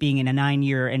racism. Being a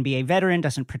 9-year NBA veteran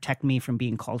doesn't protect me from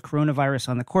being called coronavirus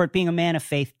on the court. Being a man of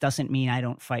faith doesn't mean I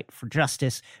don't fight for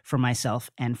justice for myself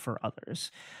and for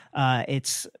others.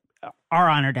 It's our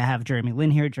honor to have Jeremy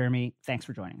Lin here. Jeremy, thanks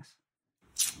for joining us.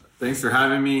 Thanks for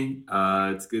having me.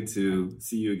 It's good to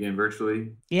see you again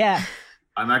virtually. Yeah.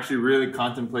 I'm actually really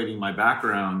contemplating my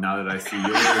background now that I see yours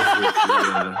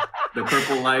with the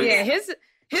purple lights. Yeah, his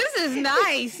is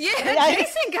nice. Yeah,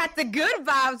 Jason got the good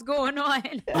vibes going on.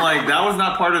 I'm like, that was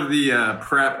not part of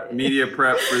the media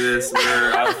prep for this,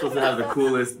 where I was supposed to have the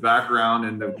coolest background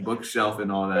and the bookshelf and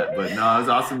all that. But no, it was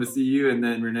awesome to see you. And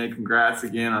then Renee, congrats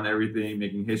again on everything,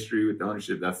 making history with the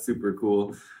ownership. That's super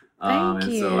cool. Thank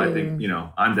you. So I think,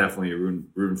 I'm definitely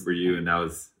rooting for you, and that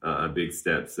was a big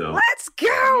step. So let's go.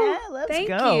 Yeah, let's Thank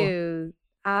go. you.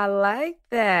 I like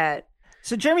that.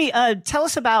 So Jeremy, tell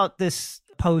us about this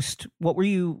post. What were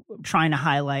you trying to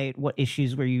highlight? What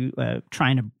issues were you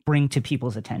trying to bring to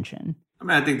people's attention? I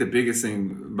mean, I think the biggest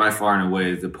thing by far and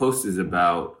away is the post is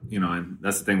about, and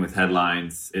that's the thing with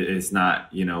headlines. It's not,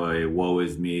 a woe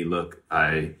is me. Look,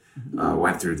 I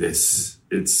went through this.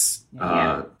 It's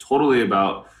totally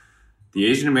about the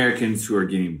Asian Americans who are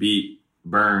getting beat,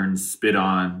 burned, spit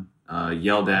on,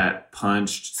 yelled at,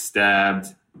 punched, stabbed,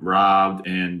 robbed.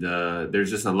 And there's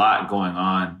just a lot going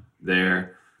on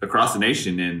there across the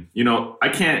nation. And, I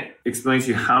can't explain to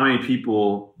you how many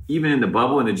people, even in the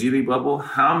bubble, in the G League bubble,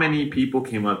 how many people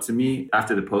came up to me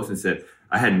after the post and said,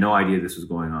 I had no idea this was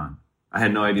going on. I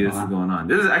had no idea this was going on.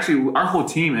 This is actually, our whole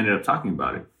team ended up talking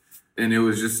about it. And it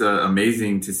was just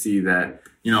amazing to see that,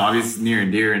 obviously near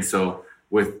and dear. And so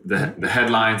with the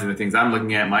headlines and the things I'm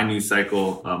looking at, my news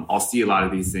cycle, I'll see a lot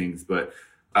of these things. But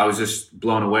I was just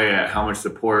blown away at how much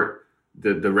support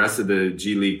the rest of the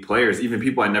G League players, even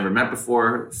people I never met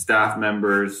before, staff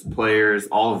members, players,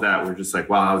 all of that were just like,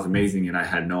 wow, that was amazing. And I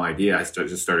had no idea. I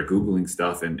just started Googling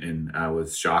stuff and I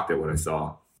was shocked at what I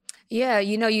saw. Yeah,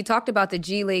 you talked about the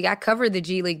G League. I covered the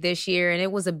G League this year, and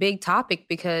it was a big topic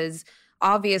because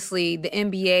obviously the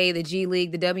NBA, the G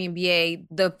League, the WNBA,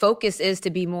 the focus is to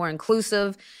be more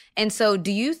inclusive. And so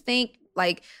do you think,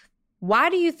 why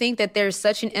do you think that there's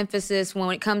such an emphasis when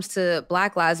it comes to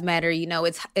Black Lives Matter?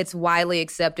 It's widely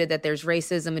accepted that there's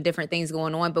racism and different things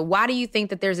going on, but why do you think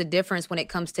that there's a difference when it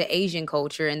comes to Asian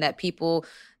culture and that people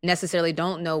necessarily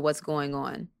don't know what's going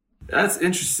on? That's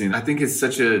interesting. I think it's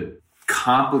such a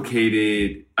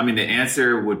complicated, the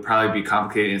answer would probably be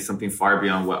complicated and something far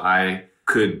beyond what I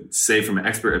could say from an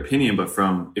expert opinion, but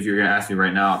if you're going to ask me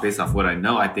right now, based off what I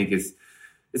know, I think it's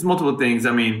multiple things.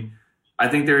 I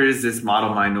think there is this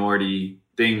model minority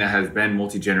thing that has been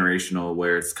multi-generational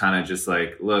where it's kind of just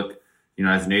like, look,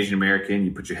 as an Asian American,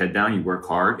 you put your head down, you work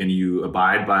hard, and you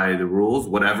abide by the rules,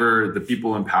 whatever the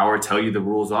people in power tell you the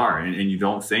rules are, and you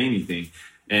don't say anything.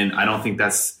 And I don't think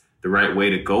that's the right way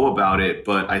to go about it.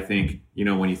 But I think,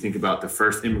 when you think about the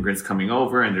first immigrants coming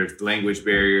over and there's language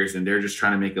barriers and they're just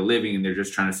trying to make a living and they're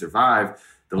just trying to survive,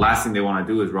 the last thing they want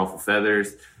to do is ruffle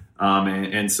feathers.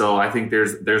 And so I think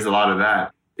there's a lot of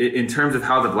that. In terms of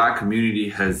how the Black community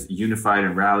has unified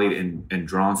and rallied and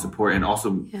drawn support and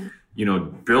also,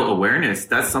 built awareness,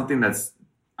 that's something that's,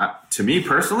 to me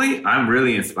personally, I'm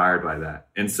really inspired by that.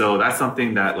 And so that's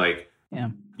something that I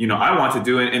want to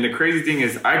do. And the crazy thing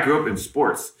is I grew up in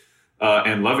sports.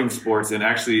 And loving sports. And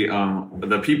actually,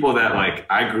 the people that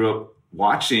I grew up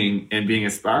watching and being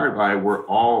inspired by were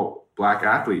all Black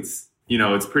athletes.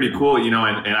 It's pretty cool, and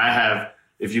I have,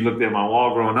 if you looked at my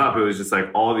wall growing up, it was just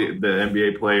all the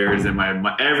NBA players. And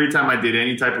my every time I did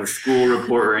any type of school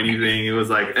report or anything, it was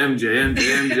MJ.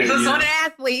 It was an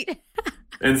athlete.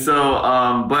 And so,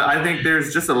 but I think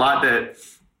there's just a lot that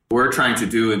we're trying to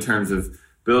do in terms of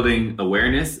building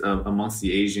awareness amongst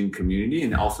the Asian community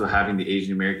and also having the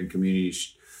Asian American community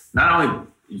not only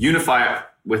unify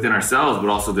within ourselves, but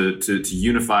also to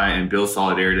unify and build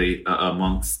solidarity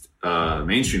amongst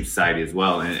mainstream society as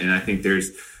well. And I think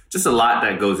there's just a lot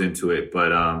that goes into it.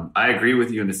 But I agree with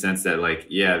you in the sense that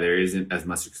there isn't as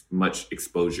much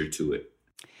exposure to it.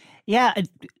 Yeah.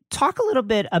 Talk a little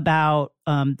bit about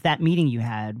that meeting you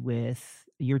had with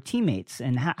your teammates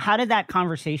and how did that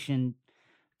conversation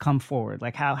come forward?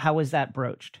 How was that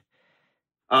broached?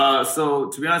 So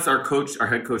to be honest, our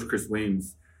head coach, Chris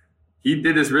Weems, he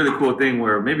did this really cool thing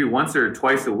where maybe once or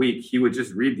twice a week, he would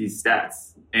just read these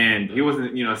stats. And he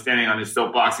wasn't, standing on his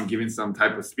soapbox and giving some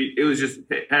type of speech. It was just,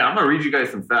 hey, I'm going to read you guys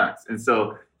some facts. And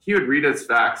so he would read us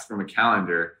facts from a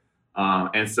calendar.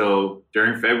 And so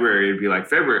during February, it'd be like,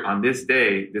 February, on this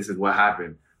day, this is what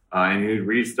happened. And he would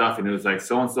read stuff and it was like,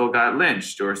 so-and-so got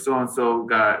lynched or so-and-so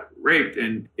got raped.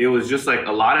 And it was just like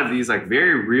a lot of these like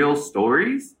very real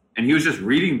stories. And he was just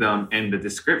reading them and the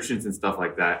descriptions and stuff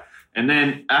like that. And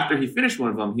then after he finished one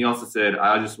of them, he also said,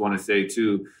 I just want to say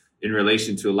too, in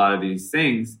relation to a lot of these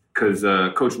things, because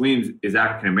Coach Weems is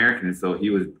African-American. And so he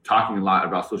was talking a lot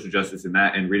about social justice and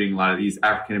that and reading a lot of these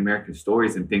African-American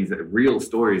stories and things that are real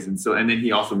stories. And then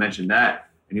he also mentioned that.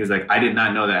 And he was like, I did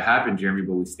not know that happened, Jeremy,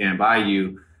 but we stand by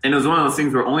you. And it was one of those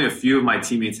things where only a few of my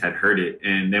teammates had heard it.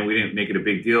 And then we didn't make it a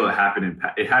big deal. It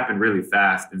happened really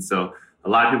fast. And so a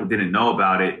lot of people didn't know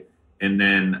about it. And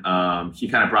then he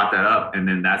kind of brought that up. And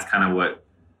then that's kind of what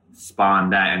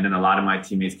spawned that. And then a lot of my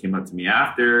teammates came up to me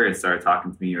after and started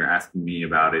talking to me or asking me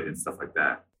about it and stuff like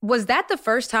that. Was that the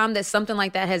first time that something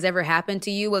like that has ever happened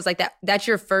to you? Was like that's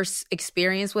your first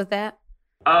experience with that?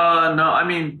 No, I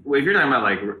mean, if you're talking about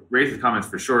like racist comments,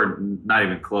 for sure, not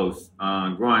even close.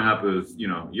 Growing up, it was,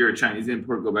 you're a Chinese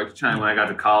import, go back to China. When I got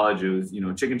to college, it was,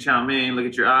 chicken chow mein, look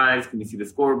at your eyes, can you see the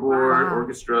scoreboard,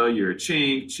 orchestra, you're a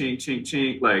chink, chink, chink,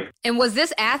 chink, like. And was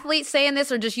this athlete saying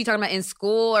this or just you talking about in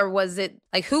school, or was it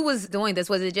like, who was doing this?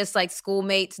 Was it just like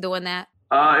schoolmates doing that?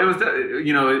 It was,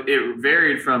 it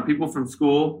varied from people from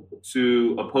school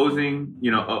to opposing,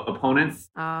 opponents.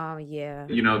 Oh, yeah.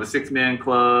 The 6-man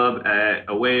club at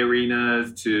away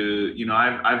arenas to,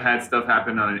 I've had stuff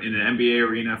happen in an NBA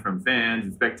arena from fans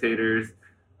and spectators.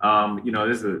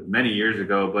 This is many years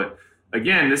ago. But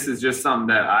again, this is just something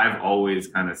that I've always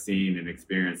kind of seen and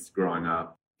experienced growing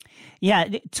up. Yeah.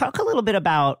 Talk a little bit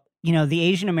about, the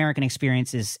Asian American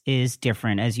experience is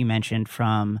different, as you mentioned,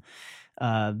 from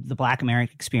the Black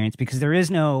American experience, because there is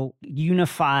no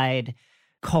unified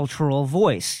cultural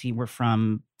voice. We're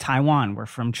from Taiwan, we're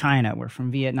from China, we're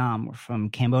from Vietnam, we're from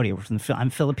Cambodia, I'm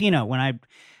Filipino. When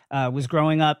I was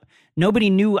growing up,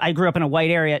 nobody knew. I grew up in a white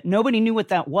area. Nobody knew what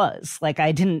that was. Like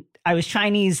I was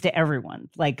Chinese to everyone.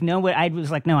 Like I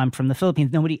was like, no, I'm from the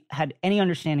Philippines. Nobody had any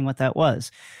understanding what that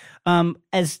was.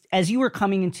 As you were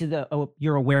coming into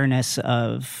your awareness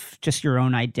of just your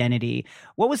own identity,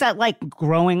 what was that like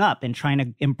growing up and trying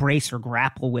to embrace or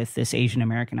grapple with this Asian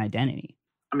American identity?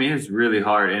 I mean, it's really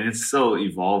hard and it's so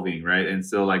evolving, right? And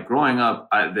so like growing up,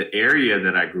 the area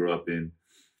that I grew up in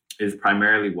is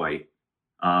primarily white.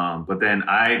 But then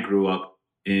I grew up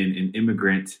in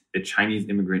a Chinese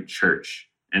immigrant church.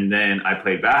 And then I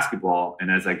played basketball. And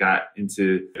as I got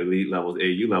into elite levels,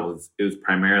 AAU levels, it was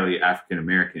primarily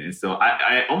African-American. And so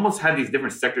I almost had these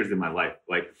different sectors in my life.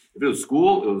 Like if it was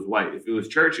school, it was white. If it was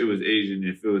church, it was Asian.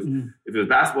 If it was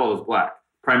basketball, it was Black,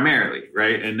 primarily,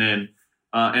 right? And then,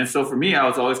 and so for me, I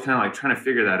was always kind of like trying to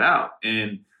figure that out.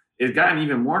 And it's gotten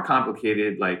even more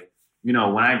complicated. Like, when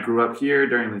I grew up here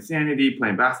during the Insanity,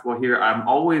 playing basketball here, I'm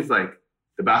always like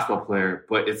the basketball player,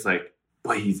 but it's like,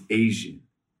 but he's Asian.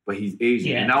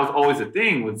 Yeah. And that was always a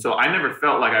thing. So I never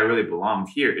felt like I really belonged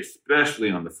here, especially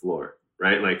on the floor,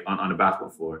 right? Like on the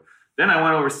basketball floor. Then I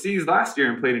went overseas last year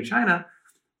and played in China.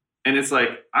 And it's like,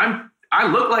 I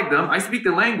look like them. I speak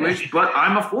the language, but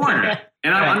I'm a foreigner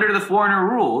and I'm under the foreigner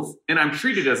rules and I'm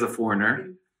treated as a foreigner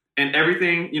and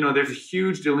everything, there's a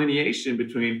huge delineation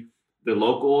between the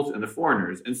locals and the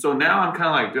foreigners. And so now I'm kind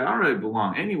of like, dude, I don't really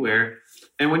belong anywhere.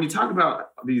 And when you talk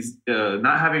about these,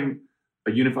 not having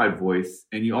a unified voice,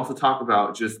 and you also talk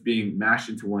about just being mashed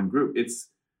into one group. It's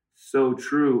so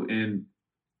true. And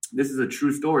this is a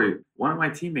true story. One of my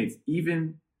teammates,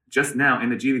 even just now in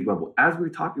the G League bubble, as we were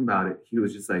talking about it, he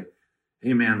was just like,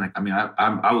 hey man, like,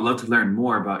 I would love to learn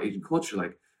more about Asian culture.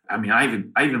 Like, I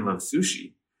even love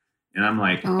sushi. And I'm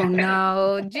like, oh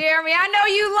no, Jeremy, I know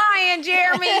you lying,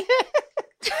 Jeremy.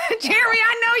 Jeremy,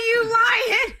 I know you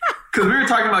lying. Because we were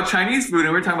talking about Chinese food and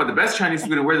we were talking about the best Chinese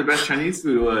food and where the best Chinese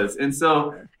food was. And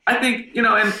so I think, these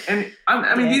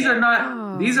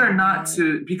are not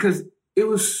because it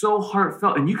was so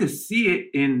heartfelt and you could see it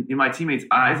in my teammate's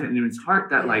eyes and in his heart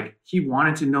that like he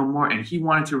wanted to know more and he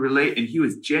wanted to relate and he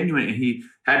was genuine and he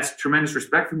had tremendous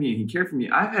respect for me and he cared for me.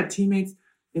 I've had teammates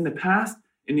in the past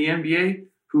in the NBA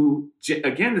who,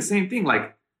 again, the same thing,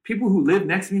 like people who lived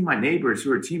next to me, my neighbors who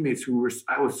were teammates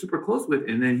I was super close with.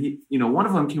 And then one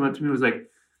of them came up to me and was like,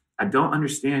 I don't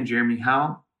understand, Jeremy,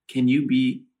 how can you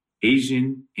be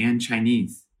Asian and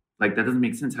Chinese? Like, that doesn't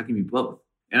make sense. How can you be both?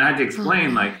 And I had to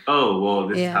explain this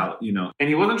is how, and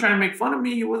he wasn't trying to make fun of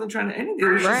me. He wasn't trying to anything. It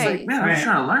was just like, man, I'm just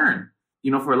trying to learn.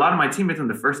 for a lot of my teammates, I'm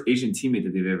the first Asian teammate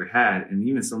that they've ever had. And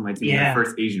even some of my teammates, the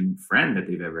first Asian friend that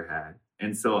they've ever had.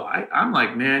 And so I'm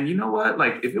like, man, you know what?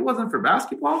 Like, if it wasn't for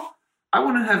basketball, I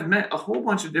wouldn't have met a whole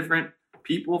bunch of different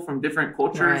people from different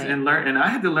cultures and learn. And I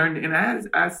had to learn, and I had to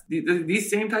ask these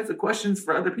same types of questions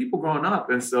for other people growing up.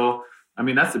 And so, I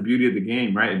mean, that's the beauty of the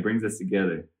game, right? It brings us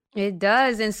together. It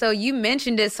does. And so you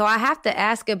mentioned it, so I have to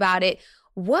ask about it.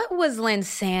 What was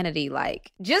Linsanity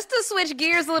like? Just to switch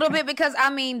gears a little bit, because I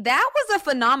mean, that was a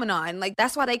phenomenon. Like,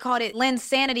 that's why they called it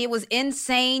Linsanity. It was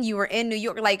insane. You were in New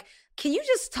York. Like, can you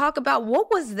just talk about what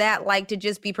was that like to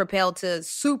just be propelled to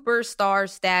superstar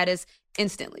status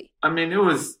instantly? I mean,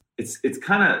 it's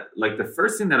kind of like the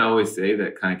first thing that I always say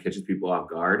that kind of catches people off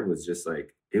guard was just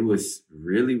like, it was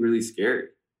really, really scary.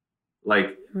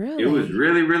 Like, It was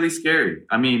really, really scary.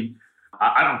 I mean,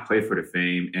 I don't play for the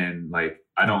fame, and like,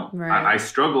 I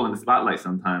struggle in the spotlight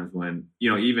sometimes when,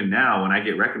 even now when I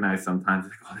get recognized sometimes,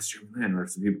 like, oh, that's Jeremy Lin, or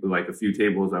some people, like a few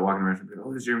tables I walk in the restaurant, like,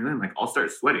 oh, that's Jeremy Lin. Like, I'll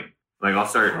start sweating. Like, I'll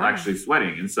start actually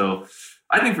sweating. And so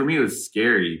I think for me, it was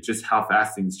scary just how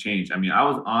fast things change. I mean, I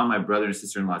was on my brother and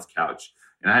sister-in-law's couch,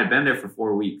 and I had been there for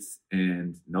 4 weeks,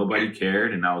 and nobody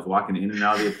cared. And I was walking in and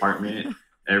out of the apartment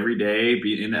every day,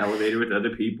 being in the elevator with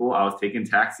other people. I was taking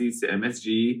taxis to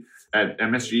MSG. At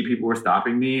MSG, people were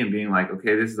stopping me and being like,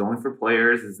 okay, this is only for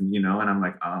players, and I'm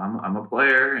like, I'm a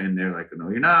player. And they're like, no,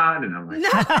 you're not. And I'm like, no,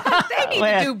 they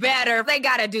need to do better. They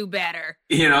got to do better.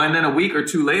 And then a week or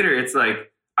two later, it's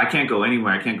like, I can't go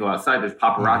anywhere. I can't go outside. There's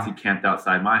paparazzi camped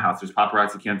outside my house. There's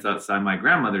paparazzi camped outside my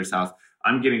grandmother's house.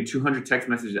 I'm getting 200 text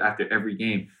messages after every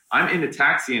game. I'm in the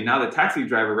taxi, and now the taxi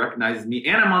driver recognizes me,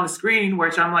 and I'm on the screen,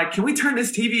 which I'm like, can we turn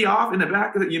this TV off in the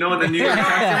back of the, the New York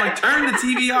taxi? I'm like, turn the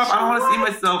TV off. I don't want to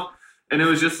see myself. And it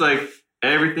was just like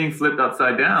everything flipped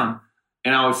upside down,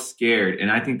 and I was scared. And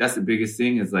I think that's the biggest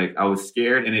thing is like I was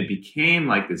scared, and it became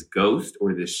like this ghost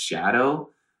or this shadow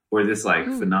or this like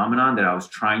phenomenon that I was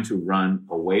trying to run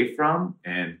away from.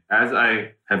 And as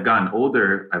I have gotten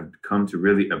older, I've come to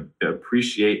really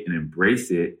appreciate and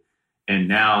embrace it. And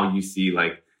now you see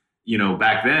like,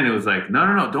 back then it was like,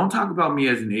 no, don't talk about me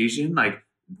as an Asian. Like,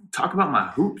 talk about my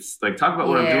hoops. Like, talk about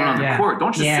what I'm doing on the court.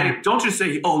 Don't just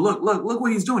say, oh, look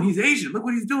what he's doing. He's Asian. Look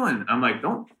what he's doing. I'm like,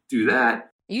 don't do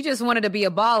that. You just wanted to be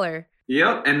a baller.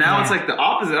 Yep. And now it's like the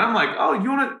opposite. I'm like, oh, you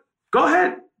want to go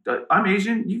ahead. I'm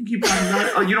Asian. You can keep talking about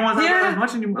it. Oh, you don't want to talk about it as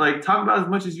much anymore. Like, talk about it as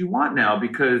much as you want now,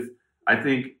 because I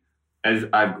think as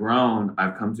I've grown,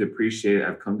 I've come to appreciate it.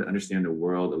 I've come to understand the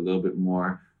world a little bit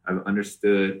more. I've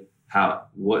understood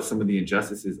what some of the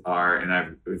injustices are, and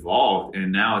I've evolved.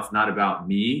 And now it's not about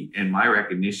me and my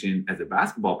recognition as a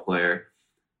basketball player.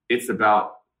 It's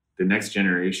about the next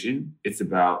generation. It's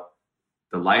about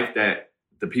the life that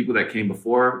the people that came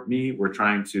before me were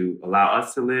trying to allow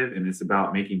us to live, and it's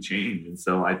about making change. And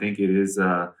so I think it is,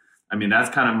 that's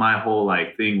kind of my whole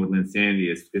like thing with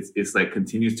Linsanity. It's like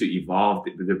continues to evolve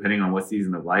depending on what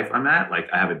season of life I'm at. Like,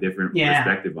 I have a different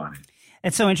perspective on it.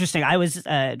 It's so interesting. I was,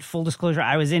 full disclosure,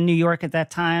 I was in New York at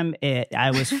that time. I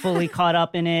was fully caught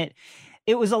up in it.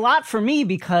 It was a lot for me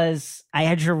because I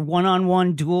had your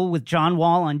one-on-one duel with John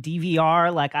Wall on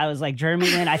DVR. Like, I was like, Jeremy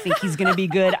Lin, I think he's going to be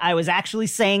good. I was actually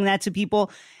saying that to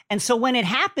people. And so when it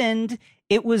happened,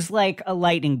 it was like a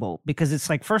lightning bolt, because it's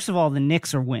like, first of all, the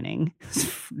Knicks are winning,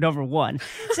 number one.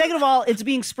 Second of all, it's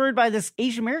being spurred by this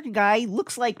Asian American guy. He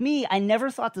looks like me. I never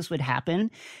thought this would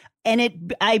happen.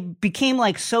 And I became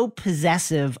like so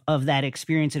possessive of that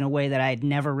experience in a way that I had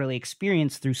never really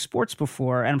experienced through sports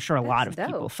before. And I'm sure a lot of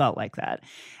people felt like that.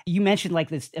 You mentioned like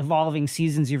this evolving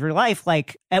seasons of your life.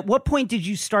 Like, at what point did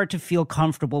you start to feel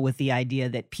comfortable with the idea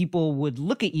that people would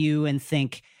look at you and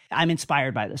think, I'm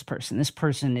inspired by this person. This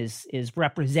person is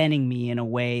representing me in a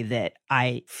way that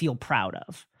I feel proud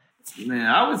of? Man,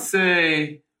 I would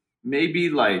say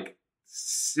maybe like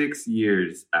 6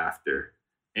 years after.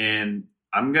 And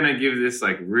I'm going to give this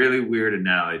like really weird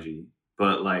analogy,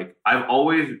 but like I've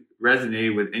always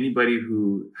resonated with anybody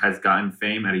who has gotten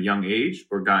fame at a young age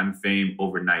or gotten fame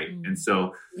overnight. And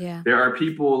so there are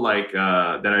people like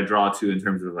that I draw to in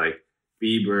terms of like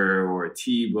Bieber or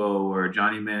Tebow or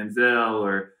Johnny Manziel,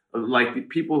 or like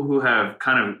people who have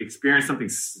kind of experienced something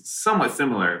somewhat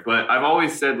similar. But I've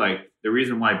always said like the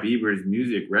reason why Bieber's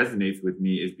music resonates with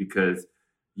me is because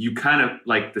you kind of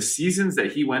like the seasons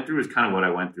that he went through is kind of what I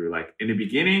went through. Like, in the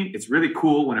beginning, it's really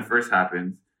cool when it first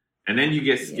happens, and then you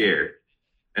get scared.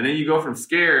 And then you go from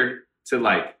scared to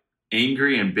like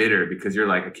angry and bitter, because you're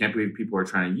like, I can't believe people are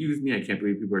trying to use me. I can't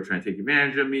believe people are trying to take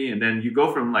advantage of me. And then you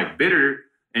go from like bitter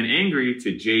and angry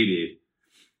to jaded.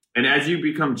 And as you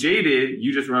become jaded,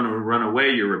 you just run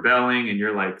away, you're rebelling, and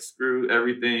you're like, screw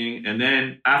everything. And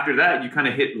then after that, you kind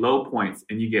of hit low points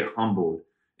and you get humbled.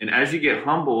 And as you get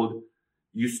humbled,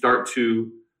 you start to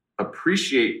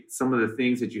appreciate some of the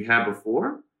things that you had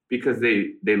before because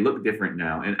they look different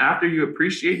now. And after you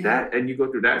appreciate that and you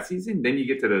go through that season, then you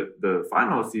get to the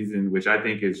final season, which I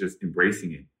think is just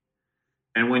embracing it.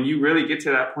 And when you really get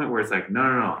to that point where it's like, no,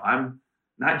 I'm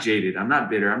not jaded. I'm not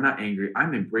bitter. I'm not angry.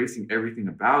 I'm embracing everything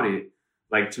about it.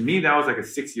 Like, to me, that was like a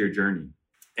 6-year journey.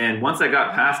 And once I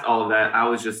got past all of that, I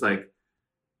was just like,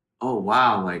 oh,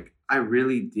 wow. Like, I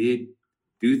really did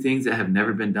do things that have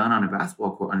never been done on a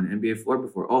basketball court, on an NBA floor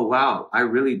before. Oh, wow. I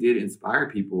really did inspire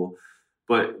people.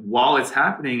 But while it's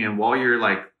happening and while you're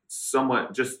like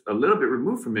somewhat just a little bit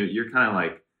removed from it, you're kind of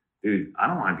like, dude, I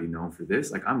don't want to be known for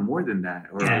this. Like, I'm more than that,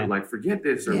 or like, forget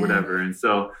this or whatever. And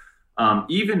so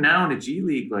even now in the G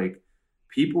League, like,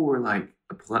 people were like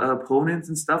opponents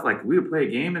and stuff. Like, we would play a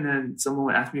game and then someone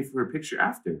would ask me for a picture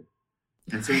after.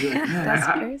 And so you're like, man, that's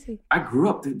crazy. I grew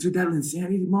up, dude, that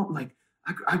insanity moment. Like,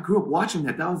 I grew up watching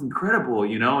that. That was incredible,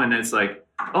 you know? And it's like,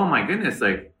 oh my goodness,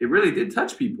 like, it really did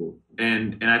touch people.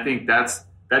 And I think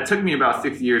that took me about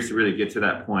 6 years to really get to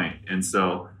that point. And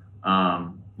so,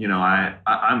 you know,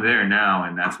 I'm there now,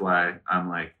 and that's why I'm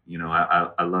like, you know,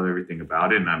 I love everything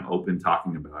about it, and I'm open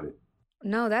talking about it.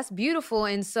 No, that's beautiful.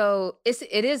 And so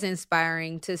it is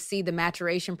inspiring to see the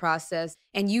maturation process,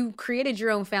 and you created your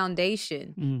own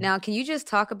foundation. Now, can you just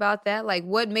talk about that? Like,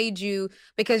 what made you,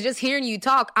 because just hearing you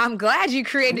talk, I'm glad you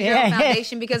created your own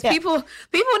foundation because people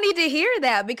need to hear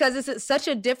that, because it's such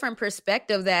a different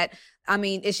perspective that, I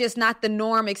mean, it's just not the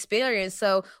norm experience.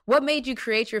 So what made you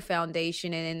create your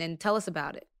foundation, and tell us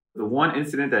about it? The one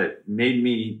incident that made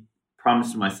me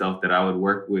promise to myself that I would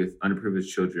work with underprivileged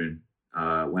children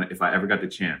if I ever got the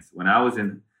chance. When I was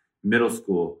in middle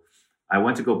school, I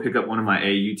went to go pick up one of my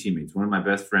AAU teammates, one of my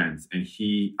best friends. And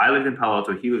I lived in Palo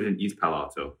Alto. He lived in East Palo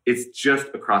Alto. It's just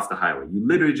across the highway. You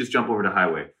literally just jump over the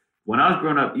highway. When I was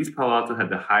growing up, East Palo Alto had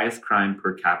the highest crime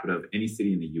per capita of any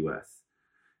city in the U.S.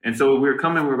 And so we were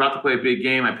about to play a big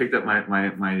game. I picked up my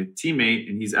teammate,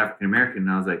 and he's African-American.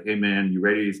 And I was like, hey, man, you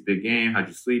ready? It's a big game. How'd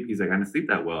you sleep? He's like, I didn't sleep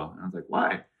that well. And I was like,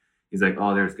 why? He's like,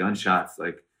 oh, there's gunshots,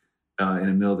 like, in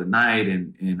the middle of the night.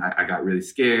 And I got really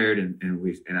scared.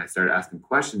 And I started asking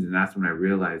questions. And that's when I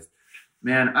realized,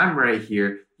 man, I'm right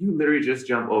here. You literally just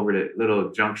jump over the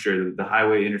little juncture, the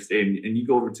highway, interstate, and you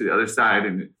go over to the other side,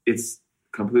 and it's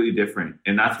completely different.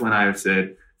 And that's when I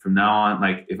said, from now on,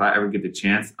 like, if I ever get the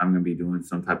chance, I'm going to be doing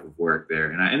some type of work there.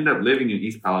 And I ended up living in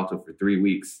East Palo Alto for 3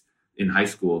 weeks in high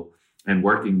school and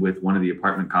working with one of the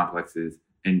apartment complexes.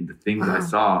 And the things I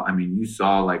saw, I mean, you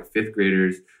saw like 5th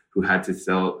graders who had to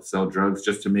sell drugs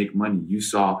just to make money. You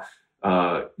saw,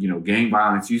 gang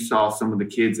violence. You saw some of the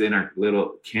kids in our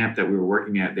little camp that we were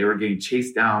working at. They were getting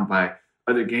chased down by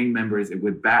other gang members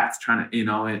with bats trying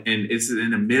to, and it's in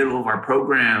the middle of our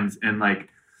programs. And like,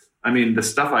 I mean, the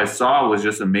stuff I saw was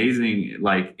just amazing,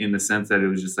 like, in the sense that it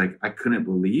was just like, I couldn't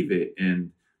believe it.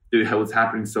 And it was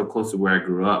happening so close to where I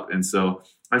grew up. And so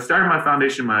I started my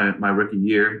foundation my rookie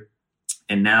year.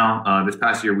 And now this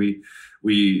past year,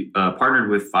 we partnered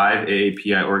with 5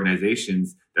 AAPI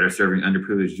organizations that are serving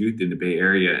underprivileged youth in the Bay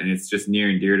Area. And it's just near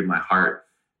and dear to my heart.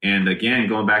 And again,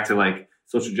 going back to like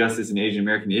social justice and Asian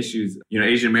American issues, you know,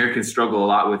 Asian Americans struggle a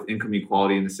lot with income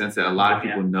equality in the sense that a lot of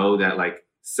people know that like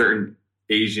certain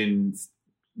Asian,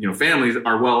 families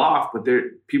are well off, but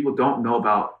people don't know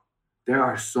about, there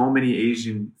are so many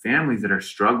Asian families that are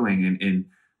struggling, and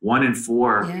 1 in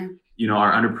 4,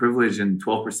 are underprivileged, and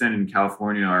 12% in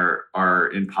California are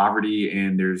in poverty,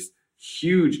 and there's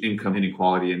huge income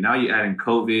inequality. And now you add in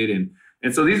COVID,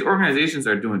 and so these organizations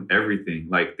are doing everything.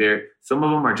 Like some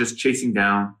of them are just chasing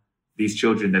down these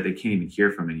children that they can't even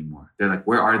hear from anymore. They're like,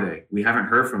 where are they? We haven't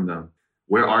heard from them.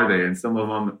 Where are they? And some of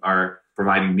them are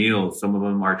providing meals. Some of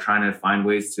them are trying to find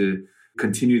ways to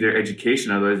continue their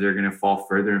education. Otherwise, they're going to fall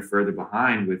further and further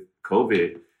behind with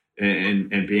COVID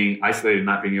and being isolated,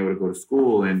 not being able to go to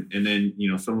school. And then,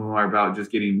 some of them are about just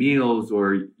getting meals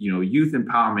or, youth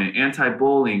empowerment,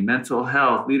 anti-bullying, mental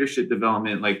health, leadership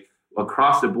development, like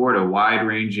across the board, a wide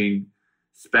ranging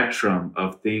spectrum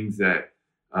of things that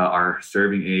are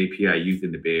serving AAPI youth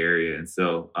in the Bay Area. And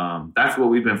so that's what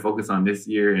we've been focused on this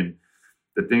year. And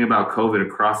the thing about COVID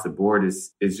across the board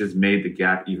is just made the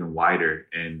gap even wider.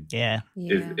 And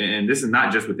and this is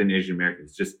not just within Asian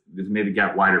Americans, it's made the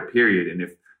gap wider, period. And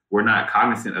if we're not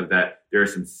cognizant of that, there are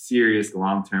some serious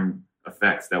long-term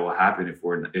effects that will happen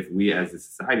if we as a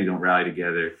society don't rally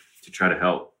together to try to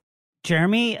help.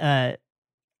 Jeremy, I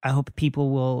hope people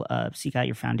will seek out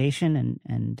your foundation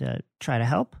and try to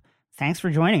help. thanks for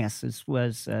joining us. This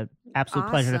was an absolute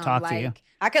pleasure to talk to you.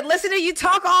 I could listen to you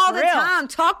talk all the time.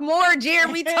 Talk more,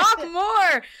 Jeremy. Talk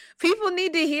more. People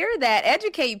need to hear that.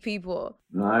 Educate people.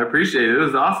 No, I appreciate it. It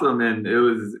was awesome, and it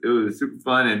was super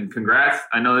fun. And congrats!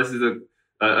 I know this is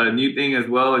a new thing as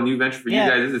well, a new venture for you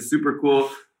guys. This is super cool.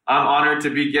 I'm honored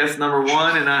to be guest number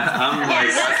 1, and I'm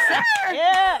like,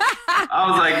 I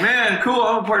was like, man, cool.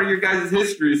 I'm a part of your guys'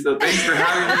 history, so thanks for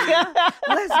having me.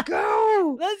 Let's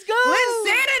go.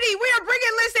 Linsanity. We are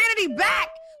bringing Linsanity back,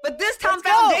 but this time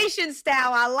foundation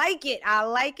style. I like it. I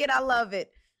love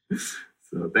it.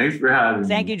 So thanks for having me.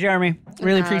 Thank you, Jeremy.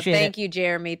 Really appreciate it. Thank you,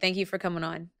 Jeremy. Thank you for coming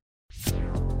on.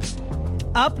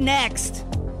 Up next,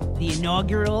 the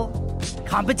inaugural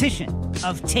competition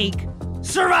of Take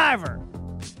Survivor.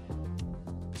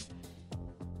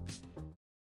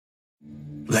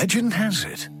 Legend has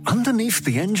it, underneath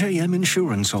the NJM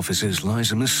insurance offices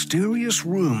lies a mysterious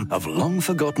room of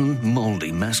long-forgotten,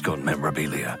 moldy mascot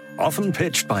memorabilia. Often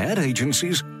pitched by ad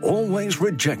agencies, always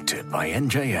rejected by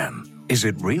NJM. Is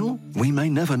it real? We may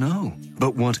never know.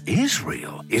 But what is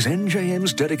real is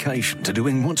NJM's dedication to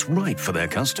doing what's right for their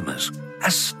customers.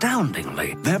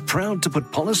 Astoundingly, they're proud to put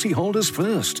policyholders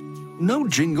first. No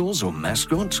jingles or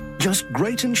mascots, just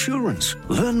great insurance.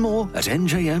 Learn more at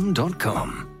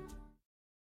njm.com.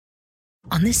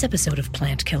 On this episode of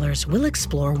Plant Killers, we'll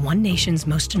explore one nation's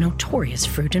most notorious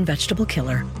fruit and vegetable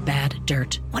killer, bad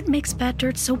dirt. What makes bad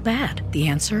dirt so bad? The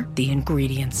answer? The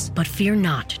ingredients. But fear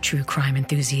not, true crime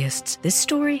enthusiasts. This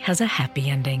story has a happy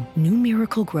ending. New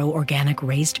Miracle-Gro Organic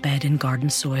Raised Bed and Garden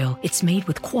Soil. It's made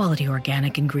with quality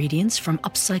organic ingredients from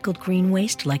upcycled green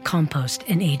waste like compost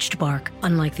and aged bark.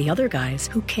 Unlike the other guys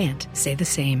who can't say the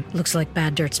same. Looks like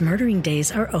bad dirt's murdering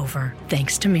days are over,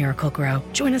 thanks to Miracle-Gro.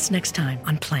 Join us next time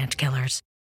on Plant Killers.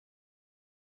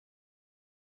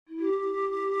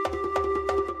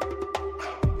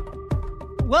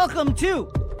 Welcome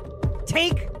to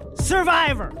Take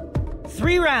Survivor.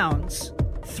 3 rounds,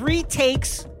 3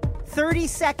 takes, 30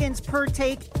 seconds per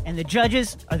take, and the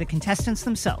judges are the contestants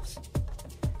themselves.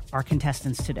 Our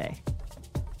contestants today.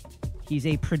 He's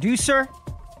a producer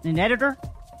and an editor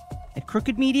at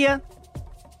Crooked Media.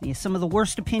 He has some of the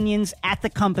worst opinions at the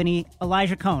company.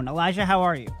 Elijah Cohn. Elijah, how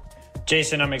are you?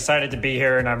 Jason, I'm excited to be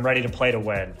here, and I'm ready to play to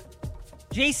win.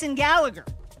 Jason Gallagher.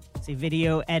 He's a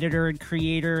video editor and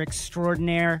creator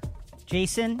extraordinaire.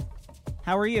 Jason,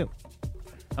 how are you?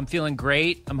 I'm feeling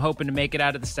great. I'm hoping to make it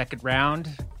out of the second round.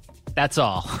 That's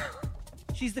all.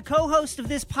 She's the co-host of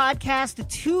this podcast, a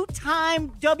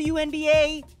 2-time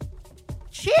WNBA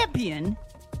champion,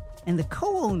 and the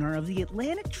co-owner of the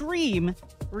Atlantic Dream,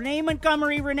 Renee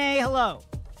Montgomery. Renee, hello.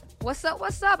 What's up?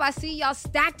 I see y'all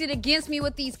stacked it against me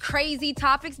with these crazy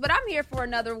topics, but I'm here for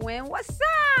another win. What's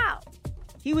up?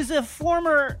 He was a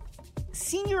former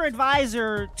senior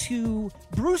advisor to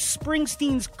Bruce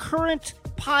Springsteen's current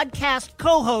podcast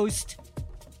co-host,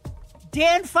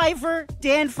 Dan Pfeiffer.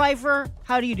 Dan Pfeiffer,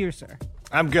 how do you do, sir?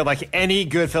 I'm good. Like any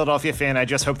good Philadelphia fan, I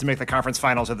just hope to make the conference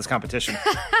finals of this competition.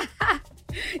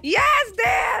 Yes,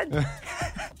 Dan!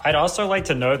 I'd also like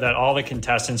to note that all the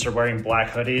contestants are wearing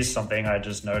black hoodies, something I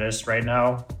just noticed right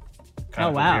now. Kind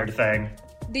of a weird thing.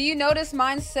 Do you notice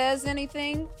mine says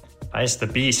anything? Ice the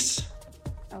Beast.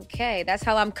 Okay, that's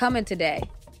how I'm coming today.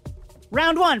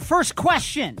 Round 1, first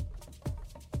question.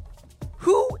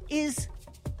 Who is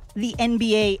the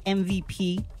NBA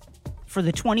MVP for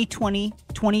the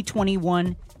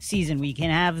 2020-2021 season? We can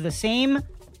have the same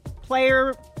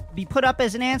player be put up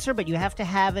as an answer, but you have to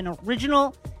have an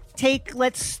original take.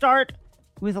 Let's start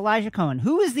with Elijah Cohen.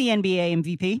 Who is the NBA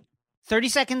MVP? 30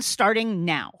 seconds starting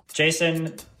now.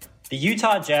 Jason, the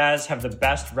Utah Jazz have the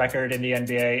best record in the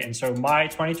NBA, and so my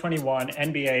 2021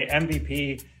 NBA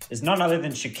MVP is none other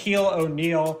than Shaquille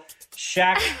O'Neal.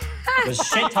 Shaq was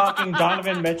shit-talking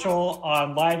Donovan Mitchell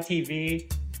on live TV,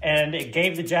 and it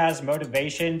gave the Jazz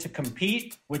motivation to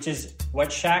compete, which is what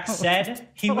Shaq said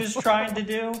he was trying to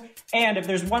do. And if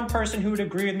there's one person who would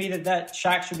agree with me that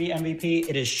Shaq should be MVP,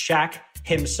 it is Shaq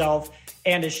himself.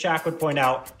 And as Shaq would point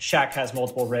out, Shaq has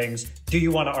multiple rings. Do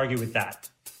you want to argue with that?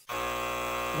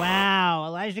 Wow,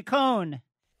 Elijah Cohn.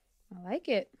 I like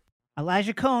it.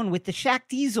 Elijah Cohn with the Shaq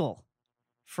Diesel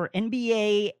for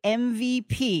NBA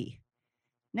MVP.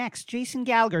 Next, Jason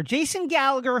Gallagher. Jason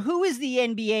Gallagher, who is the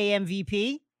NBA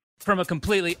MVP? From a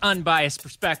completely unbiased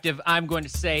perspective, I'm going to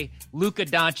say Luka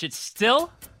Doncic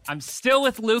still. I'm still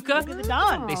with Luka. Look at the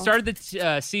Don. They started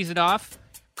the season off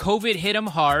COVID hit them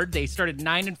hard. They started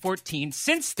 9-14.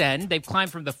 Since then, they've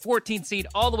climbed from the 14th seed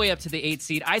all the way up to the 8th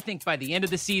seed. I think by the end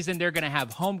of the season, they're going to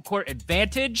have home court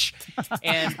advantage.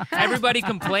 And everybody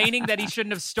complaining that he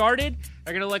shouldn't have started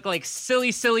are going to look like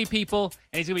silly, silly people.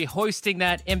 And he's going to be hoisting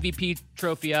that MVP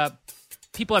trophy up.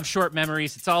 People have short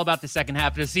memories. It's all about the second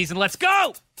half of the season. Let's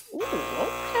go! Ooh,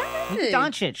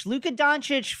 okay. Luka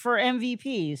Doncic for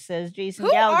MVP, says Jason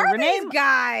Who Gallagher. are these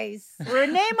guys?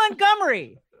 Renee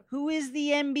Montgomery, who is the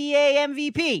NBA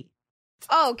MVP?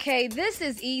 Okay, this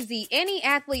is easy. Any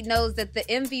athlete knows that the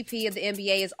MVP of the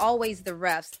NBA is always the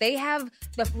refs. They have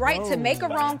the right to make a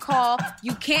wrong call.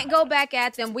 You can't go back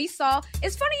at them. It's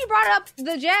funny you brought up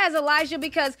the Jazz, Elijah,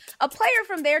 because a player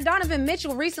from there, Donovan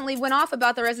Mitchell, recently went off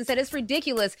about the refs and said it's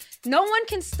ridiculous. No one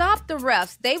can stop the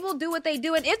refs. They will do what they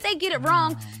do. And if they get it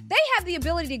wrong, they have the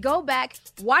ability to go back,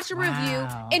 watch a review,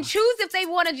 and choose if they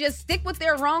want to just stick with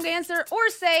their wrong answer or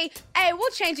say, hey,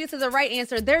 we'll change it to the right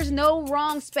answer. There's no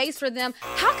wrong space for them.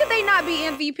 How could they not be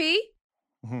MVP?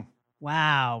 Mm-hmm.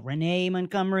 Wow. Renee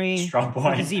Montgomery. Strong for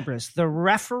point. the Zebras. The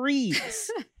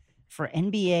referees for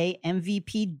NBA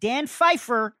MVP, Dan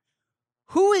Pfeiffer.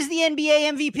 Who is the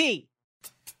NBA MVP?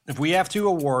 If we have to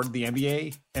award the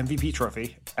NBA MVP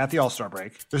trophy at the All-Star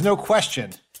break, there's no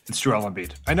question it's Joel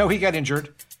Embiid. I know he got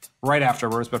injured right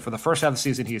afterwards, but for the first half of the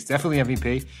season, he is definitely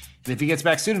MVP. And if he gets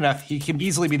back soon enough, he can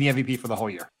easily be the MVP for the whole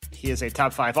year. He is a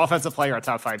top 5 offensive player, a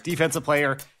top 5 defensive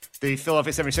player. The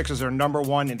Philadelphia 76ers are number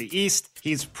 1 in the East.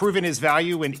 He's proven his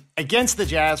value against the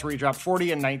Jazz, where he dropped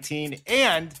 40 and 19,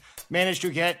 and managed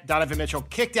to get Donovan Mitchell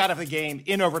kicked out of the game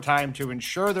in overtime to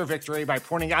ensure their victory by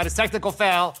pointing out his technical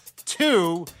foul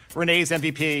to Renee's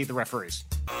MVP, the referees.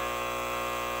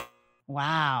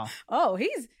 Wow. Oh,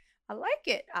 I like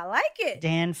it. I like it.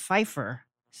 Dan Pfeiffer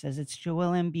says it's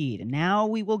Joel Embiid. And now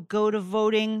we will go to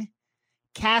voting.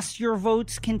 Cast your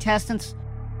votes, contestants.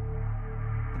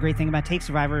 The great thing about Take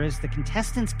Survivor is the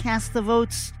contestants cast the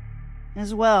votes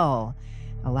as well.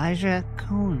 Elijah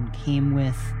Cohn came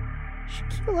with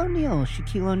Shaquille O'Neal.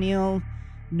 Shaquille O'Neal,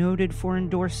 noted for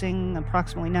endorsing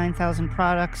approximately 9,000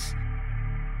 products.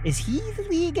 Is he the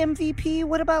league MVP?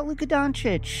 What about Luka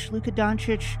Doncic? Luka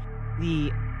Doncic,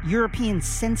 the European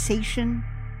sensation,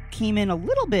 came in a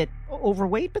little bit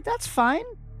overweight, but that's fine.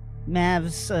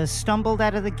 Mavs stumbled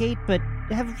out of the gate, but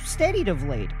have steadied of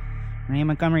late. Renee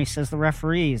Montgomery says the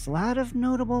referees. A lot of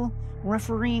notable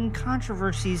refereeing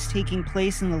controversies taking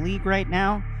place in the league right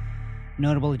now.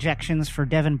 Notable ejections for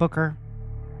Devin Booker.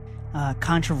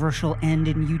 Controversial end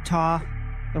in Utah.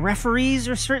 The referees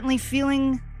are certainly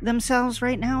feeling themselves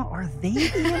right now. Are they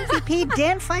the MVP?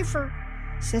 Dan Pfeiffer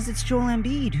says it's Joel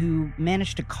Embiid, who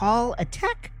managed to call a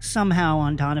tech somehow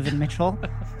on Donovan Mitchell.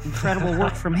 Incredible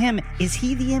work from him. Is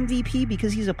he the MVP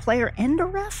because he's a player and a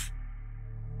ref?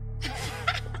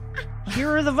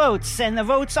 Here are the votes, and the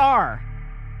votes are...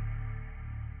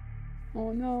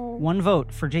 Oh, no. 1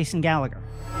 vote for Jason Gallagher.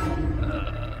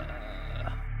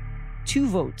 2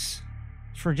 votes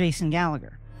for Jason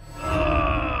Gallagher.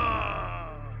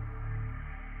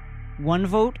 1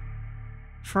 vote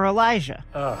for Elijah.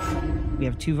 We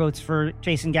have 2 votes for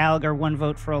Jason Gallagher, 1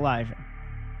 vote for Elijah.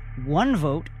 1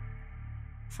 vote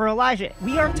for Elijah.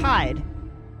 We are tied.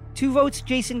 2 votes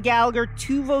Jason Gallagher,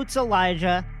 2 votes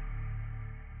Elijah.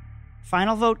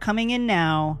 Final vote coming in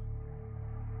now.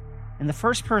 And the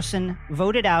first person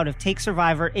voted out of Take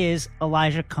Survivor is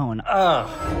Elijah Cohn.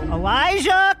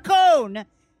 Elijah Cohn,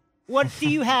 what do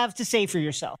you have to say for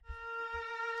yourself?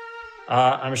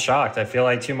 I'm shocked. I feel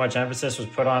like too much emphasis was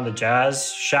put on the Jazz.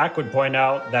 Shaq would point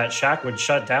out that Shaq would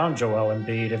shut down Joel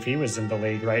Embiid if he was in the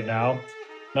league right now.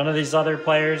 None of these other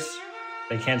players,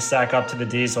 they can't stack up to the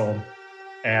Diesel.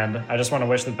 And I just want to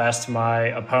wish the best to my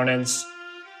opponents,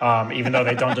 even though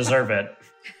they don't deserve it.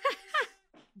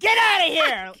 Get out of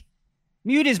here!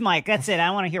 Mute his mic. That's it. I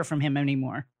don't want to hear from him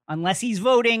anymore. Unless he's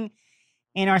voting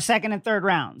in our second and third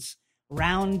rounds.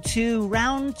 Round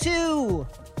two.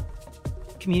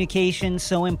 Communication,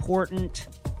 so important.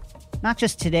 Not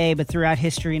just today, but throughout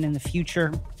history and in the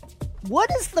future.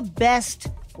 What is the best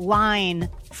line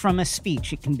from a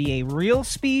speech? It can be a real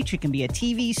speech. It can be a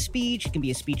TV speech. It can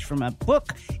be a speech from a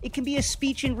book. It can be a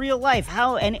speech in real life.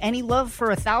 Any love for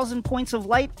 1,000 points of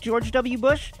light, George W.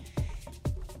 Bush?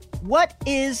 What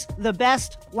is the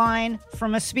best line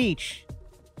from a speech?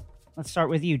 Let's start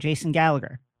with you, Jason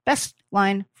Gallagher. Best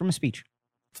line from a speech.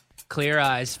 Clear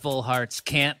eyes, full hearts,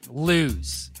 can't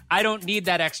lose. I don't need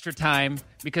that extra time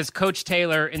because Coach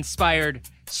Taylor inspired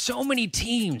so many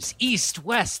teams. East,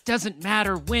 West, doesn't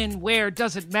matter when, where,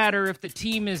 doesn't matter if the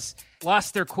team has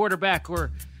lost their quarterback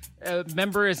or a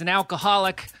member is an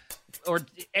alcoholic. or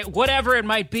whatever it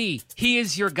might be. He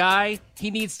is your guy.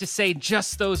 He needs to say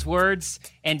just those words,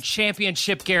 and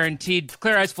championship guaranteed.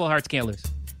 Clear eyes, full hearts, can't lose.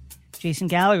 Jason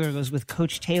Gallagher goes with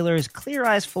Coach Taylor's clear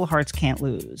eyes, full hearts, can't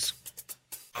lose.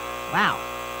 Wow.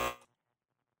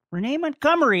 Renee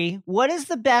Montgomery, what is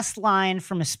the best line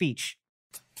from a speech?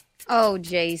 Oh,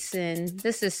 Jason,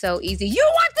 this is so easy. You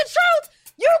want the truth?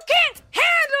 You can't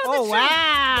handle the truth.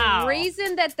 Wow. The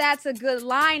reason that that's a good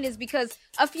line is because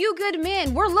a few good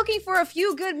men, we're looking for a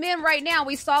few good men right now.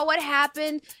 We saw what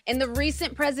happened in the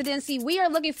recent presidency. We are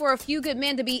looking for a few good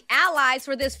men to be allies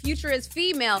for this futurist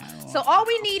female. So all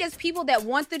we need is people that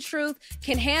want the truth,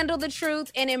 can handle the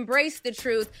truth, and embrace the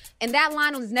truth. And that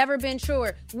line has never been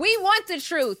truer. We want the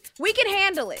truth. We can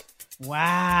handle it.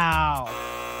 Wow.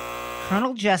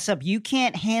 Colonel Jessup, you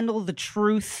can't handle the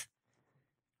truth.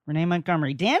 Renee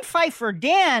Montgomery. Dan Pfeiffer.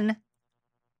 Dan,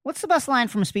 what's the best line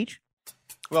from a speech?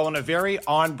 Well, in a very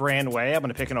on-brand way, I'm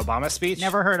going to pick an Obama speech.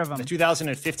 Never heard of him. The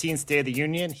 2015 State of the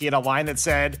Union, he had a line that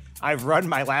said, "I've run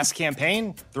my last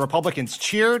campaign." The Republicans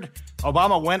cheered.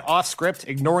 Obama went off script,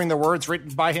 ignoring the words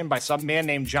written by him by some man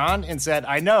named John, and said,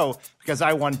 "I know, because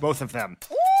I won both of them."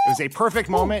 Ooh. It was a perfect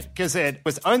moment because it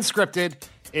was unscripted.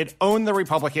 It owned the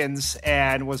Republicans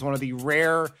and was one of the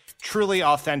rare, truly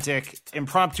authentic,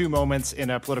 impromptu moments in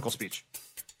a political speech.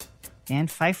 Dan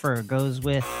Pfeiffer goes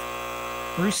with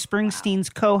Bruce Springsteen's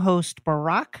co-host,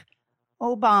 Barack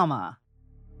Obama.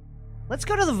 Let's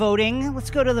go to the voting.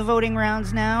 Let's go to the voting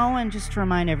rounds now. And just to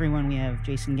remind everyone, we have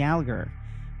Jason Gallagher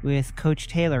with Coach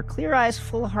Taylor. Clear eyes,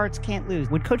 full hearts, can't lose.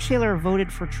 Would Coach Taylor have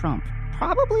voted for Trump?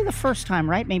 Probably the first time,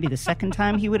 right? Maybe the second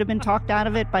time he would have been talked out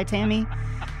of it by Tammy.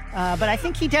 But I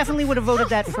think he definitely would have voted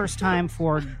that first time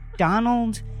for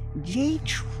Donald J.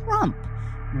 Trump.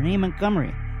 Renee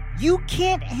Montgomery. You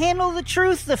can't handle the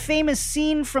truth. The famous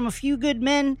scene from A Few Good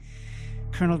Men.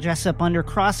 Colonel Jessup, under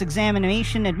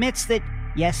cross-examination, admits that,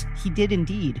 yes, he did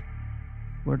indeed.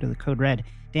 Word of the code red.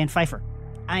 Dan Pfeiffer.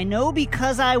 I know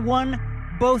because I won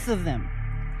both of them.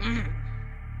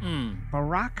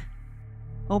 Barack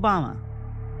Obama.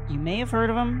 You may have heard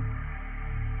of him.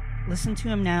 Listen to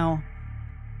him now,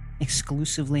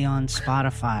 exclusively on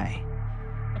Spotify.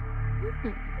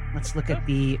 Let's look at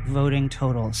the voting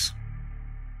totals.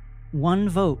 1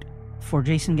 vote for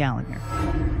Jason Gallagher.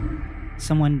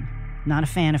 Someone not a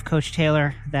fan of Coach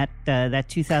Taylor. That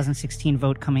 2016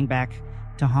 vote coming back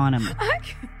to haunt him.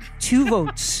 2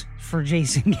 votes for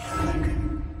Jason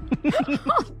Gallagher.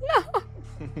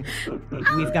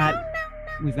 We've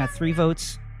got 3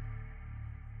 votes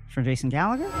for Jason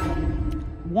Gallagher.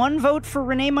 1 vote for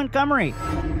Renee Montgomery.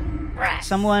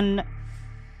 Someone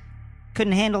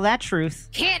couldn't handle that truth.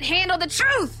 Can't handle the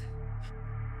truth.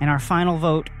 And our final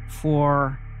vote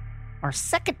for our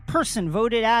second person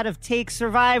voted out of Take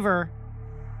Survivor.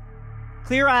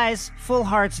 Clear eyes, full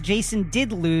hearts. Jason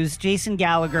did lose. Jason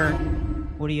Gallagher,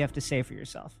 what do you have to say for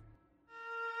yourself?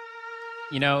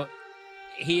 You know,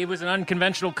 he was an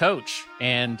unconventional coach,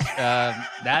 and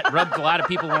that rubbed a lot of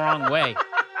people the wrong way.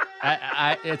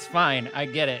 It's fine. I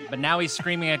get it. But now he's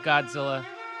screaming at Godzilla,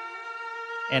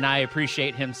 and I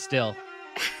appreciate him still.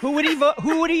 Who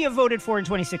would he have voted for in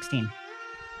 2016?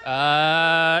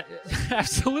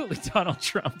 Absolutely Donald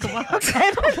Trump. Come on.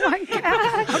 Okay. Oh my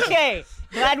God. Okay.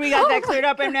 Glad we got that cleared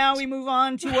up, and now we move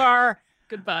on to our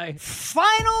goodbye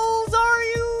finals. Are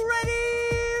you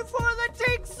ready for the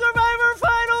Take Survivor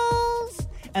finals?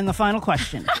 And the final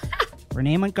question: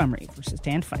 Renee Montgomery versus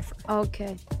Dan Pfeiffer.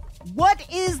 Okay. What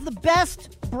is the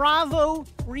best Bravo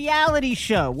reality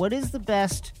show? What is the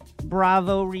best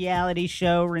Bravo reality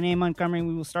show? Renee Montgomery,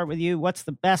 we will start with you. What's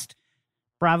the best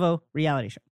Bravo reality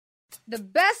show? The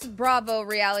best Bravo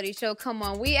reality show, come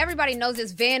on. Everybody knows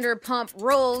this Vanderpump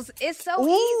Rules. It's so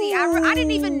easy. I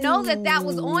didn't even know that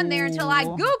was on there until I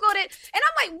Googled it. And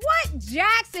I'm like, what?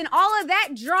 Jackson, all of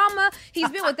that drama. He's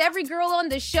been with every girl on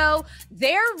the show.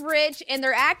 They're rich and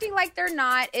they're acting like they're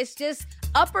not. It's just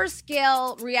upper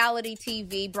scale reality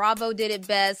TV. Bravo did it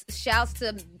best. Shouts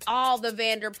to all the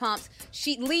Vanderpumps.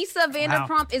 Lisa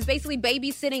Vanderpump is basically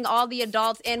babysitting all the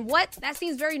adults. And that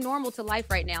seems very normal to life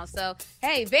right now. So,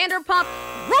 hey, Vanderpump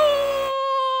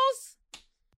Rules!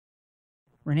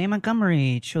 Renee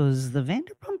Montgomery chose the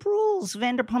Vanderpump Rules.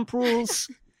 Vanderpump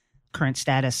Rules. Current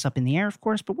status up in the air, of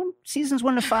course, but seasons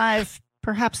 1 to 5,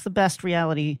 perhaps the best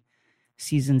reality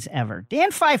seasons ever.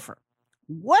 Dan Pfeiffer.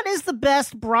 What is the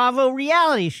best Bravo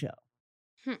reality show?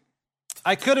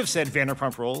 I could have said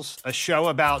Vanderpump Rules, a show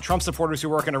about Trump supporters who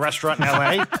work in a restaurant in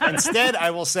L.A. Instead,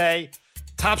 I will say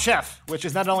Top Chef, which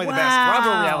is not only the best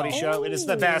Bravo reality show, it is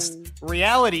the best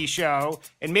reality show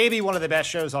and maybe one of the best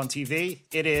shows on TV.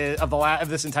 It is of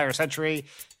this entire century.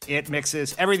 It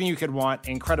mixes everything you could want: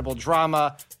 incredible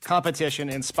drama, competition,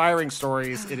 inspiring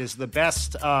stories. It is the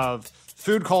best of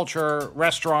food culture,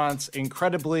 restaurants,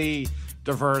 incredibly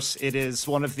diverse. It is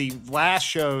one of the last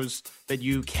shows that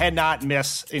you cannot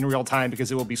miss in real time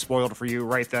because it will be spoiled for you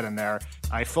right then and there.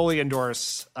 I fully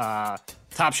endorse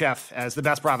Top Chef as the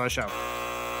best Bravo show.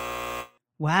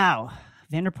 Wow.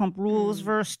 Vanderpump Rules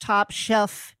versus Top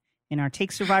Chef in our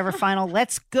Take Survivor final.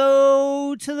 Let's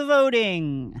go to the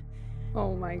voting.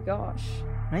 Oh my gosh.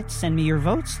 Right, send me your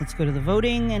votes. Let's go to the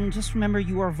voting. And just remember,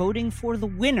 you are voting for the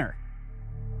winner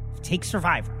of Take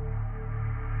Survivor.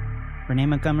 Renee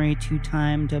Montgomery,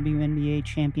 two-time WNBA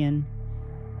champion,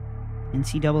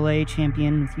 NCAA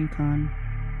champion with UConn,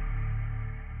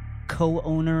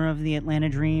 co-owner of the Atlanta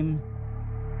Dream.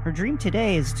 Her dream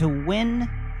today is to win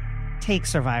Take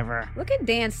Survivor. Look at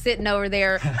Dan sitting over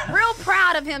there, real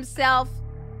proud of himself.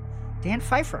 Dan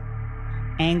Pfeiffer,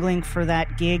 angling for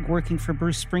that gig, working for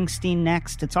Bruce Springsteen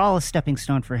next. It's all a stepping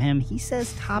stone for him. He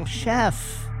says Top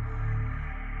Chef.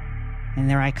 And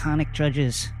their iconic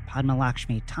judges, Padma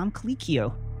Lakshmi, Tom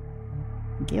Colicchio,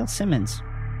 and Gail Simmons.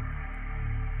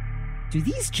 Do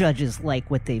these judges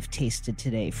like what they've tasted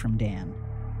today from Dan?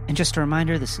 And just a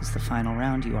reminder, this is the final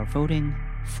round. You are voting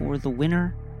for the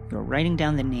winner. You're writing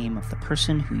down the name of the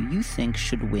person who you think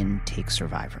should win Take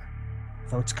Survivor.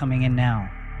 Votes coming in now.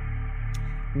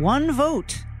 One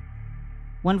vote.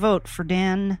 One vote for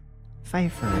Dan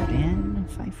Pfeiffer. Dan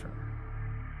Pfeiffer.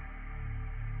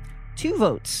 2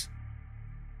 votes.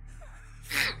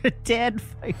 Dan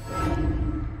Pfeiffer.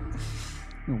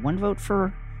 1 vote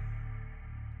for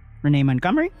Renee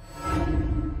Montgomery.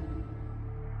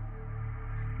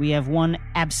 We have 1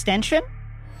 abstention.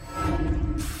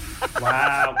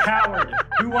 Wow, coward.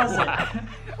 Who was it?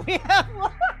 We have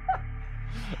 1.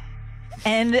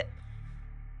 And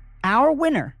our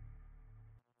winner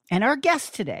and our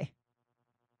guest today,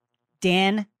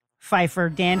 Dan Pfeiffer.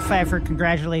 Dan Pfeiffer,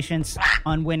 congratulations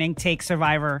on winning Take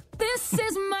Survivor. This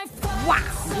is my wow.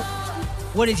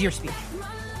 What is your speech?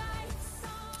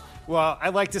 Well,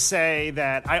 I'd like to say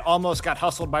that I almost got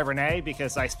hustled by Renee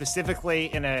because I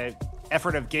specifically, in an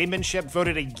effort of gamemanship,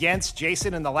 voted against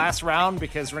Jason in the last round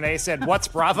because Renee said, "What's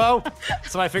Bravo?"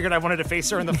 So I figured I wanted to face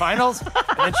her in the finals,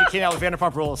 and then she came out with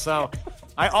Vanderpump Rules. So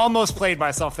I almost played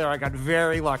myself there. I got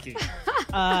very lucky.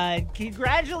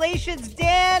 Congratulations,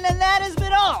 Dan, and that has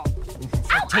been all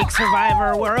for Take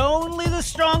Survivor, where only the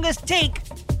strongest take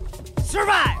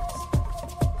survives.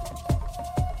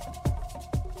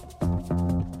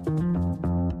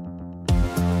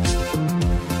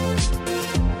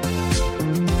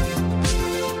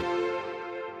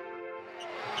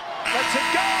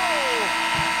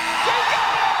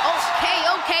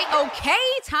 Okay,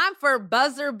 time for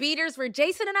buzzer beaters where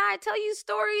Jason and I tell you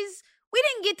stories we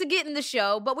didn't get in the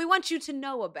show, but we want you to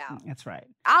know about. That's right.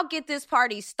 I'll get this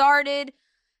party started.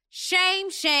 Shame,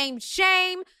 shame,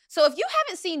 shame. So if you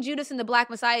haven't seen Judas and the Black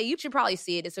Messiah, you should probably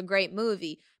see it. It's a great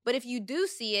movie. But if you do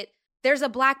see it, there's a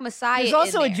Black Messiah. There's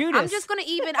also in a there. Judas. I'm not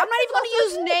even going to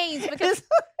use names because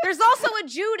there's also a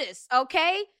Judas,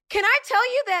 okay? Can I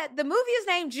tell you that the movie is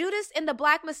named Judas and the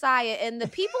Black Messiah, and the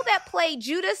people that play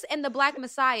Judas and the Black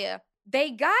Messiah, they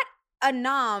got a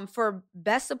nom for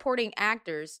Best Supporting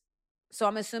Actors. So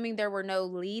I'm assuming there were no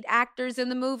lead actors in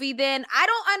the movie then. I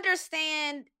don't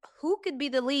understand who could be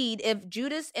the lead if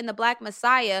Judas and the Black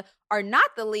Messiah are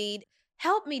not the lead.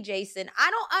 Help me, Jason.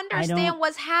 I don't understand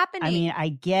what's happening. I mean, I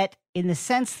get, in the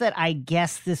sense that I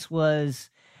guess this was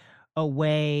a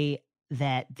way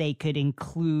that they could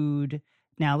include...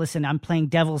 Now, listen, I'm playing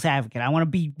devil's advocate. I want to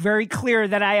be very clear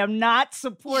that I am not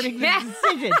supporting the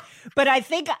decision. But I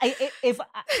think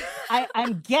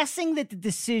I'm guessing that the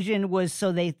decision was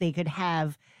so they could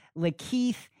have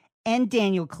Lakeith and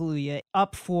Daniel Kaluuya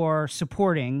up for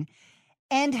supporting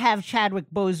and have Chadwick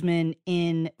Boseman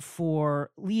in for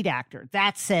lead actor.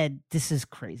 That said, this is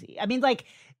crazy. I mean, like,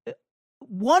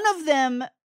 one of them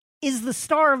is the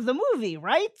star of the movie,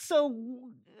 right? So...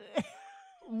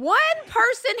 One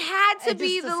person had to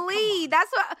be the lead.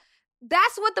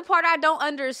 That's what the part I don't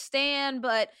understand,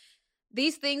 but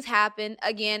these things happen.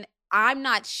 Again, I'm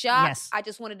not shocked. Yes. I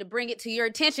just wanted to bring it to your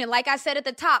attention. Like I said at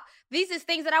the top, these is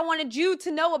things that I wanted you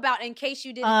to know about in case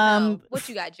you didn't know. What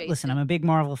you got, Jason? Listen, I'm a big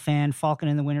Marvel fan. Falcon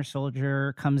and the Winter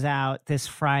Soldier comes out this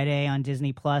Friday on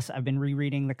Disney+. I've been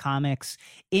rereading the comics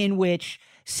in which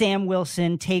Sam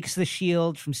Wilson takes the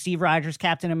shield from Steve Rogers'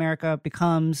 Captain America,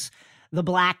 becomes the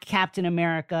Black Captain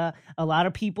America. A lot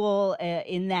of people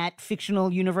in that fictional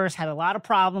universe had a lot of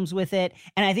problems with it.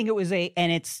 And I think it was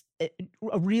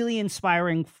a really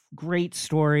inspiring, great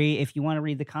story. If you want to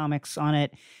read the comics on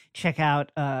it, check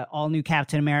out All New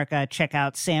Captain America. Check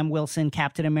out Sam Wilson,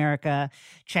 Captain America.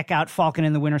 Check out Falcon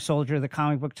and the Winter Soldier, the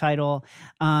comic book title.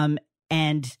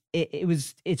 And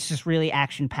it's just really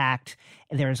action packed.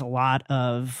 There's a lot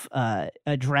of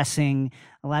addressing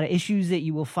a lot of issues that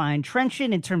you will find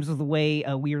trenchant in terms of the way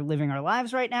we are living our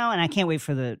lives right now. And I can't wait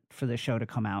for the show to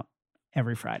come out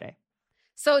every Friday.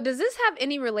 So does this have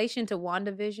any relation to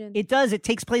WandaVision? It does. It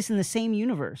takes place in the same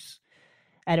universe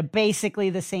at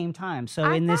basically the same time.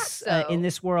 So in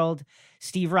this world,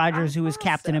 Steve Rogers, who was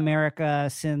Captain America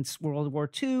since World War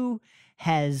II,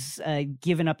 has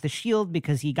given up the shield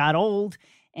because he got old,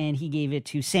 and he gave it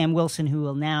to Sam Wilson, who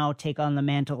will now take on the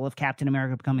mantle of Captain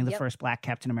America, becoming the first Black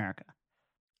Captain America.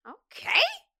 Okay.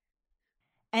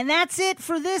 And that's it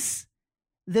for this,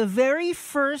 the very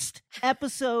first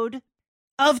episode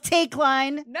of Take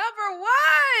Line. Number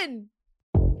 1!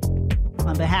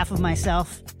 On behalf of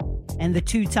myself and the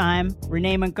two-time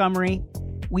Renee Montgomery,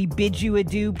 we bid you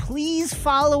adieu. Please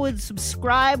follow and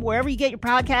subscribe wherever you get your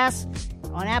podcasts,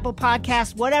 on Apple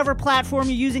Podcasts, whatever platform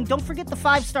you're using. Don't forget the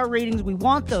 5-star ratings. We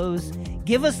want those.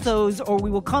 Give us those, or we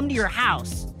will come to your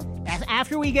house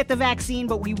after we get the vaccine,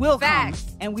 but we will come,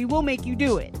 and we will make you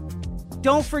do it.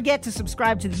 Don't forget to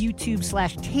subscribe to the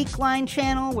YouTube/TakeLine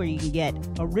channel, where you can get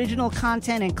original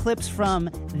content and clips from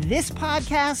this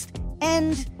podcast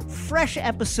and fresh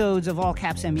episodes of All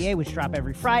Caps NBA, which drop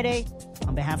every Friday.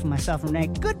 On behalf of myself and Renee,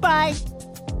 goodbye.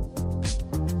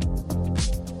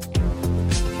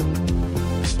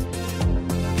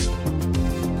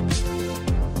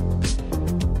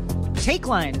 Take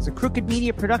Line is a Crooked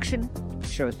Media production. The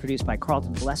show is produced by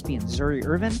Carlton Gillespie and Zuri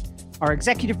Irvin. Our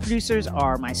executive producers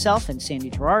are myself and Sandy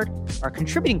Gerard. Our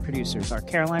contributing producers are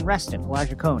Caroline Reston,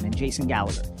 Elijah Cohn, and Jason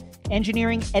Gallagher.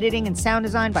 Engineering, editing, and sound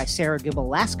design by Sarah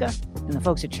Gibble-Laska and the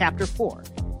folks at Chapter 4.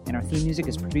 And our theme music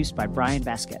is produced by Brian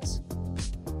Vasquez.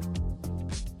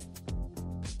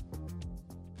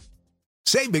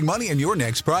 Save big money on your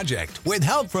next project with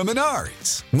help from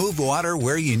Menards. Move water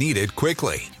where you need it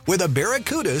quickly with a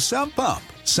Barracuda sump pump.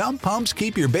 Sump pumps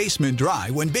keep your basement dry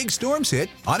when big storms hit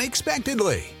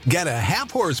unexpectedly. Get a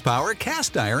 0.5 horsepower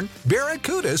cast iron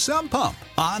Barracuda sump pump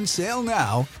on sale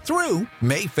now through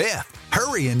May 5th.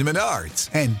 Hurry into Menards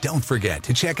and don't forget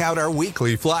to check out our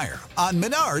weekly flyer on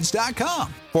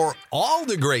Menards.com for all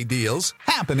the great deals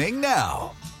happening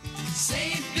now.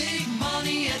 Save big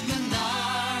money at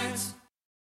Menards.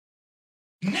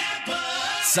 Napa!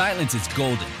 Silence is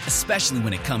golden, especially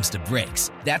when it comes to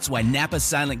brakes. That's why Napa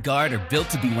Silent Guard are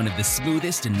built to be one of the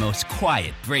smoothest and most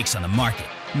quiet brakes on the market.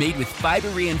 Made with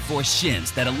fiber-reinforced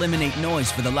shims that eliminate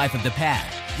noise for the life of the pad,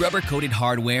 rubber-coated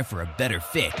hardware for a better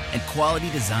fit, and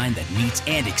quality design that meets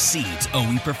and exceeds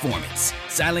OE performance.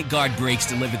 Silent Guard brakes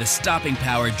deliver the stopping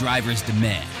power drivers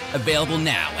demand. Available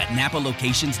now at Napa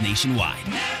locations nationwide.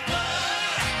 Napa!